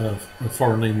it's a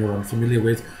foreign name you're unfamiliar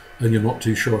with and you're not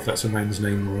too sure if that's a man's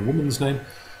name or a woman's name,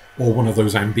 or one of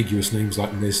those ambiguous names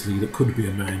like Leslie that could be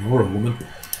a man or a woman.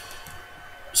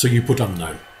 So you put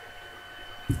unknown.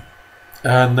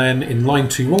 And then in line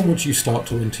 2 onwards, you start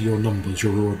to enter your numbers,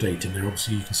 your raw data. Now,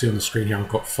 obviously, you can see on the screen here I've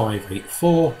got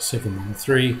 584,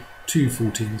 713,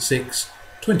 214, 6,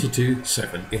 22,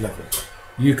 7, 11.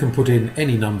 You can put in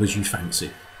any numbers you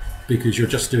fancy, because you're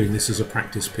just doing this as a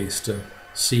practice piece to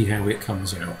see how it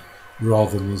comes out,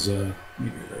 rather than as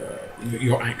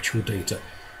your actual data.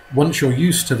 Once you're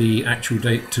used to the actual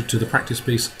data, to the practice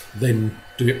piece, then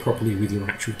do it properly with your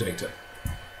actual data.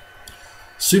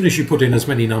 As soon as you put in as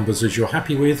many numbers as you're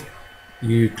happy with,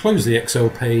 you close the Excel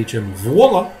page and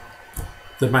voila!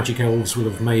 The magic elves will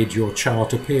have made your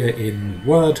chart appear in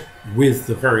Word with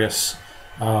the various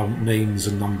names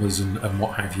and numbers and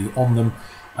what have you on them.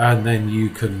 And then you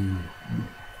can,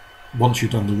 once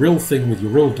you've done the real thing with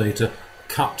your real data,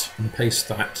 cut and paste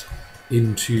that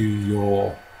into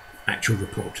your actual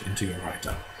report, into your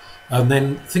write-up. And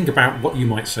then think about what you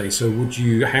might say. So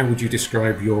how would you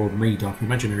describe your made-up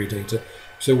imaginary data?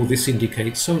 So well, this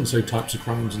indicates so-and-so types of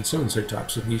crimes and so-and-so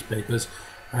types of newspapers,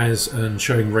 as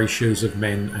showing ratios of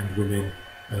men and women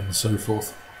and so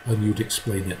forth, and you'd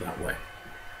explain it that way.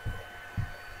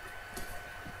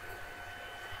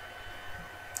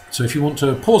 So if you want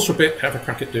to pause for a bit, have a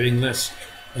crack at doing this,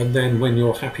 and then when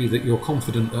you're happy that you're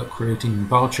confident at creating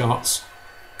bar charts,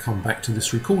 come back to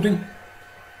this recording.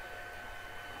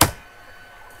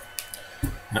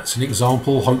 That's an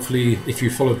example. Hopefully, if you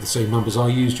followed the same numbers I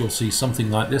used, you'll see something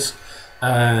like this.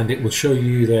 And it will show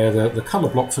you there the colour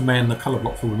block for men, the colour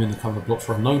block for women, the colour block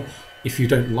for unknown. If you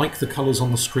don't like the colours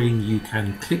on the screen, you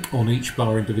can click on each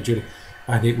bar individually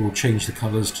and it will change the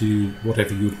colours to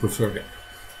whatever you would prefer it.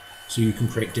 So you can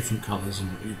create different colours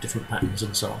and different patterns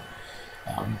and so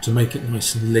on to make it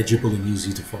nice and legible and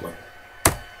easy to follow.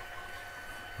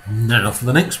 Now for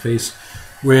the next piece,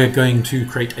 we're going to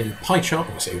create a pie chart.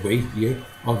 I say we, you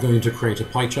are going to create a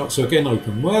pie chart. So again,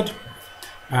 open Word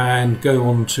and go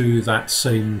on to that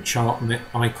same chart net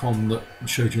icon that I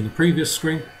showed you on the previous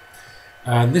screen.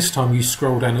 And this time you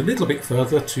scroll down a little bit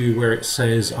further to where it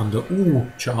says under all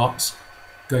charts,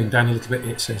 going down a little bit,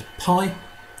 it says pie.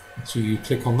 So you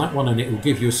click on that one and it will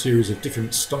give you a series of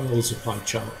different styles of pie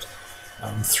chart,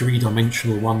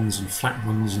 three-dimensional ones and flat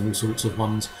ones and all sorts of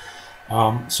ones.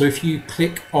 So if you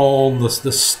click on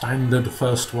the standard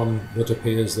first one that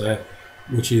appears there,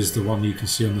 which is the one you can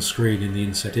see on the screen in the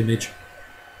inset image,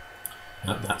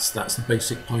 that's the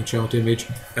basic pie chart image,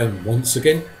 and once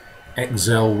again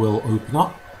Excel will open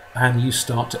up and you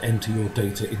start to enter your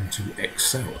data into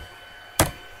Excel.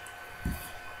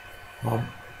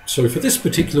 So for this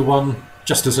particular one,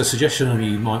 just as a suggestion, I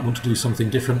mean, you might want to do something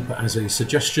different, but as a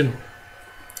suggestion,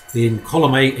 in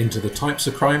column A, enter the types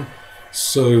of crime.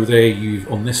 So there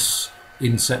you've, on this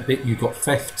inset bit, you've got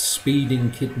theft,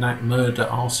 speeding, kidnap, murder,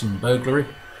 arson, burglary,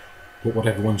 or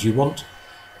whatever ones you want.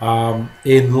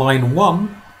 In line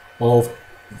 1 of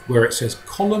where it says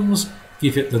columns,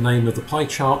 give it the name of the pie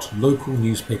chart, local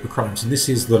newspaper crimes. And this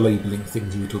is the labelling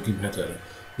thing you were talking about earlier.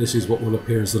 This is what will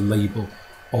appear as the label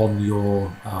on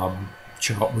your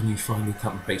chart when you finally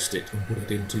cut and paste it and put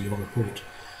it into your report.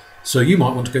 So you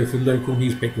might want to go for local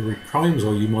newspaper crimes,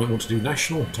 or you might want to do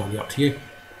national, entirely up to you.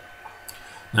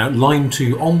 Now line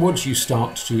 2 onwards, you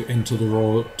start to enter the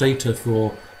raw data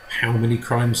for how many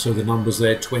crimes, so the numbers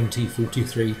there, 20,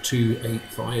 43, 2, 8,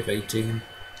 5, 18,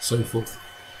 so forth.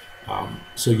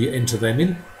 So you enter them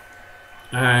in,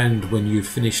 and when you've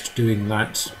finished doing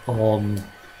that on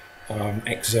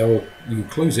Excel, you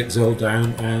close Excel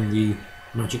down and the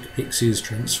magic pixies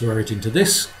transfer it into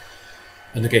this.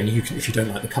 And again, you can, if you don't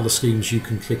like the colour schemes, you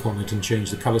can click on it and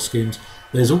change the colour schemes.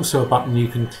 There's also a button you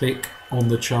can click on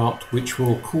the chart which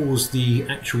will cause the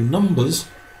actual numbers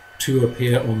to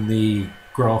appear on the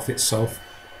graph itself.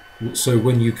 So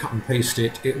when you cut and paste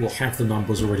it, it will have the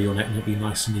numbers already on it and it'll be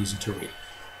nice and easy to read.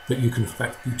 But you can, in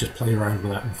fact, you just play around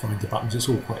with that and find the buttons. It's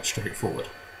all quite straightforward.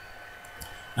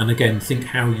 And again, think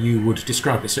how you would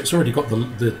describe it. So it's already got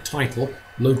the title,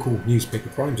 local newspaper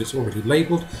crimes, it's already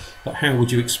labelled, but how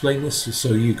would you explain this?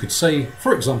 So you could say,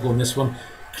 for example, on this one,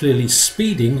 clearly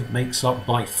speeding makes up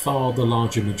by far the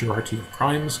larger majority of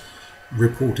crimes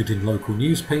reported in local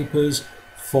newspapers,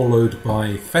 followed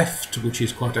by theft, which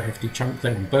is quite a hefty chunk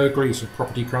there, and burglaries of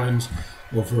property crimes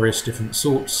of various different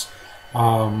sorts.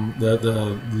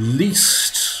 The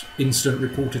least incident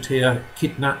reported here,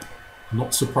 kidnap.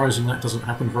 Not surprising, that doesn't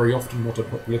happen very often, not a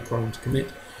popular crime to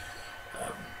commit.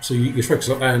 So you focus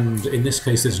on, and in this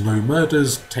case there's no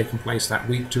murders taking place that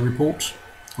week to report,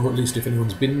 or at least if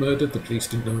anyone's been murdered, the police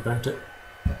didn't know about it.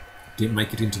 Didn't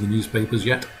make it into the newspapers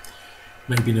yet.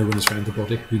 Maybe no one has found the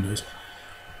body, who knows.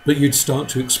 But you'd start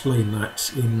to explain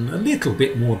that in a little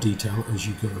bit more detail as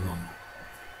you go along.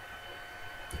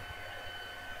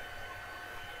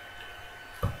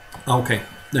 Okay.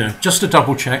 Now, just to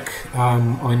double check,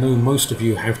 I know most of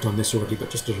you have done this already, but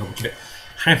just to double check,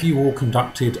 have you all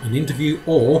conducted an interview,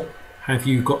 or have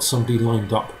you got somebody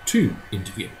lined up to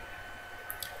interview?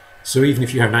 So even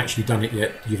if you haven't actually done it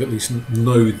yet, you've at least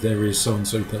know there is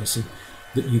so-and-so person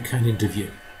that you can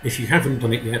interview. If you haven't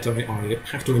done it yet, I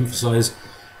have to emphasise,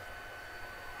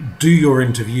 do your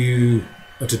interview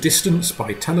at a distance,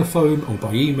 by telephone or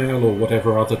by email or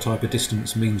whatever other type of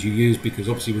distance means you use, because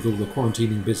obviously with all the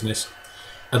quarantining business,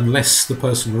 unless the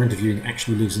person you're interviewing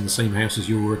actually lives in the same house as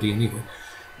you already anyway,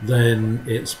 then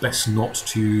it's best not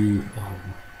to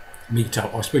meet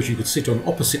up. I suppose you could sit on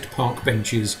opposite park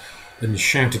benches and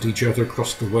shout at each other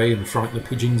across the way and frighten the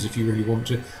pigeons if you really want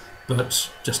to,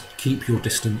 but just keep your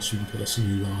distance from the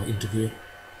person you are interviewing.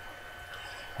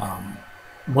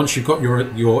 Once you've got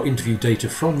your interview data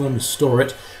from them, store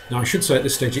it. Now I should say at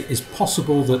this stage it is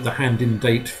possible that the hand-in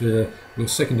date for your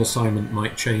second assignment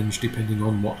might change depending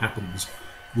on what happens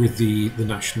with the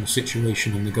national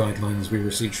situation and the guidelines we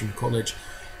receive from college.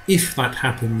 If that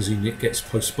happens and it gets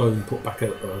postponed, put back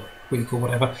a week or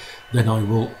whatever, then I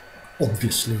will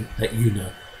obviously let you know.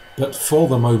 But for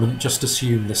the moment, just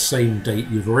assume the same date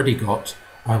you've already got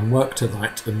and work to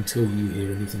that until you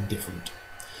hear anything different.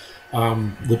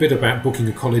 The bit about booking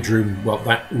a college room, well,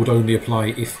 that would only apply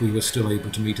if we were still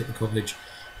able to meet at the college.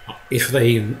 If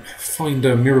they find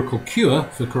a miracle cure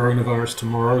for coronavirus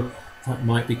tomorrow, that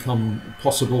might become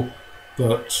possible,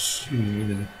 but you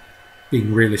know,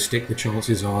 being realistic, the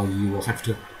chances are you will have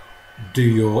to do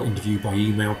your interview by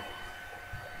email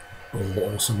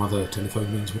or some other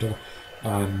telephone means, whatever,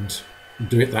 and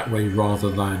do it that way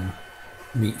rather than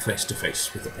meet face to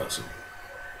face with the person.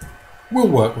 We'll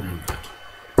work around that.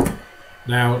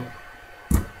 Now,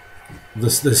 the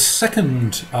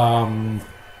second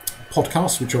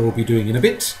podcast, which I will be doing in a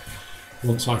bit,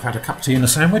 once I've had a cup of tea and a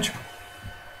sandwich,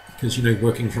 because, you know,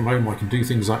 working from home, I can do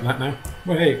things like that now.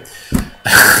 Well, hey.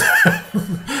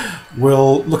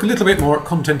 We'll look a little bit more at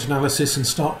content analysis and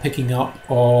start picking up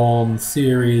on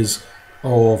theories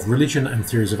of religion and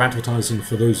theories of advertising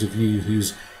for those of you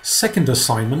whose second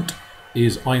assignment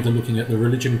is either looking at the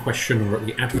religion question or at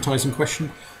the advertising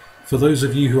question. For those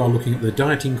of you who are looking at the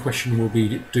dieting question, we'll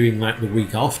be doing that the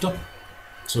week after,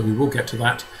 so we will get to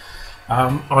that.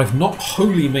 I've not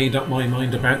wholly made up my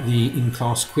mind about the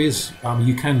in-class quiz.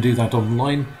 You can do that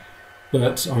online,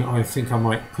 but I think I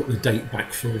might put the date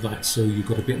back for that so you've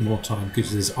got a bit more time,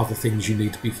 because there's other things you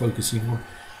need to be focusing on.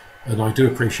 And I do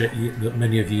appreciate that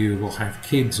many of you will have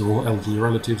kids or elderly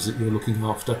relatives that you're looking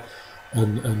after,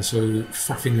 and so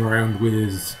faffing around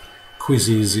with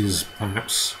quizzes is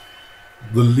perhaps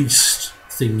the least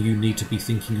thing you need to be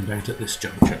thinking about at this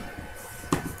juncture.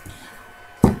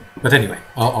 But anyway,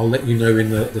 I'll let you know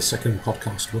in the second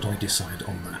podcast what I decide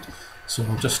on that. So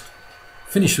I'll just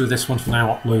finish with this one for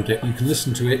now, upload it. You can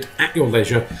listen to it at your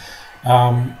leisure.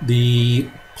 The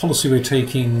policy we're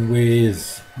taking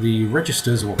with the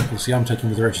registers, or policy I'm taking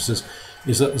with the registers,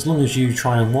 is that as long as you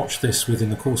try and watch this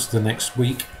within the course of the next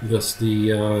week, thus the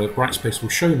Brightspace will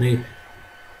show me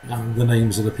the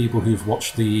names of the people who've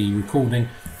watched the recording,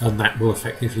 and that will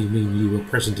effectively mean you were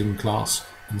present in class,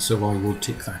 and so I will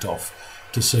tick that off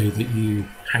to say that you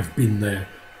have been there,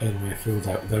 and therefore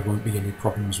that there won't be any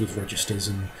problems with registers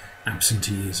and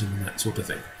absenteeism and that sort of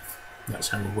thing. That's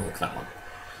how we'll work that one.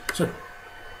 So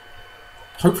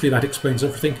hopefully that explains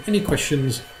everything. Any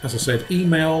questions, as I said,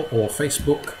 email or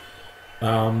Facebook.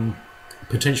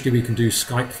 Potentially we can do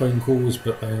Skype phone calls,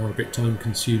 but they are a bit time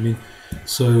consuming.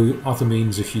 So other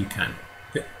means if you can.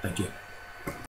 Yeah, thank you.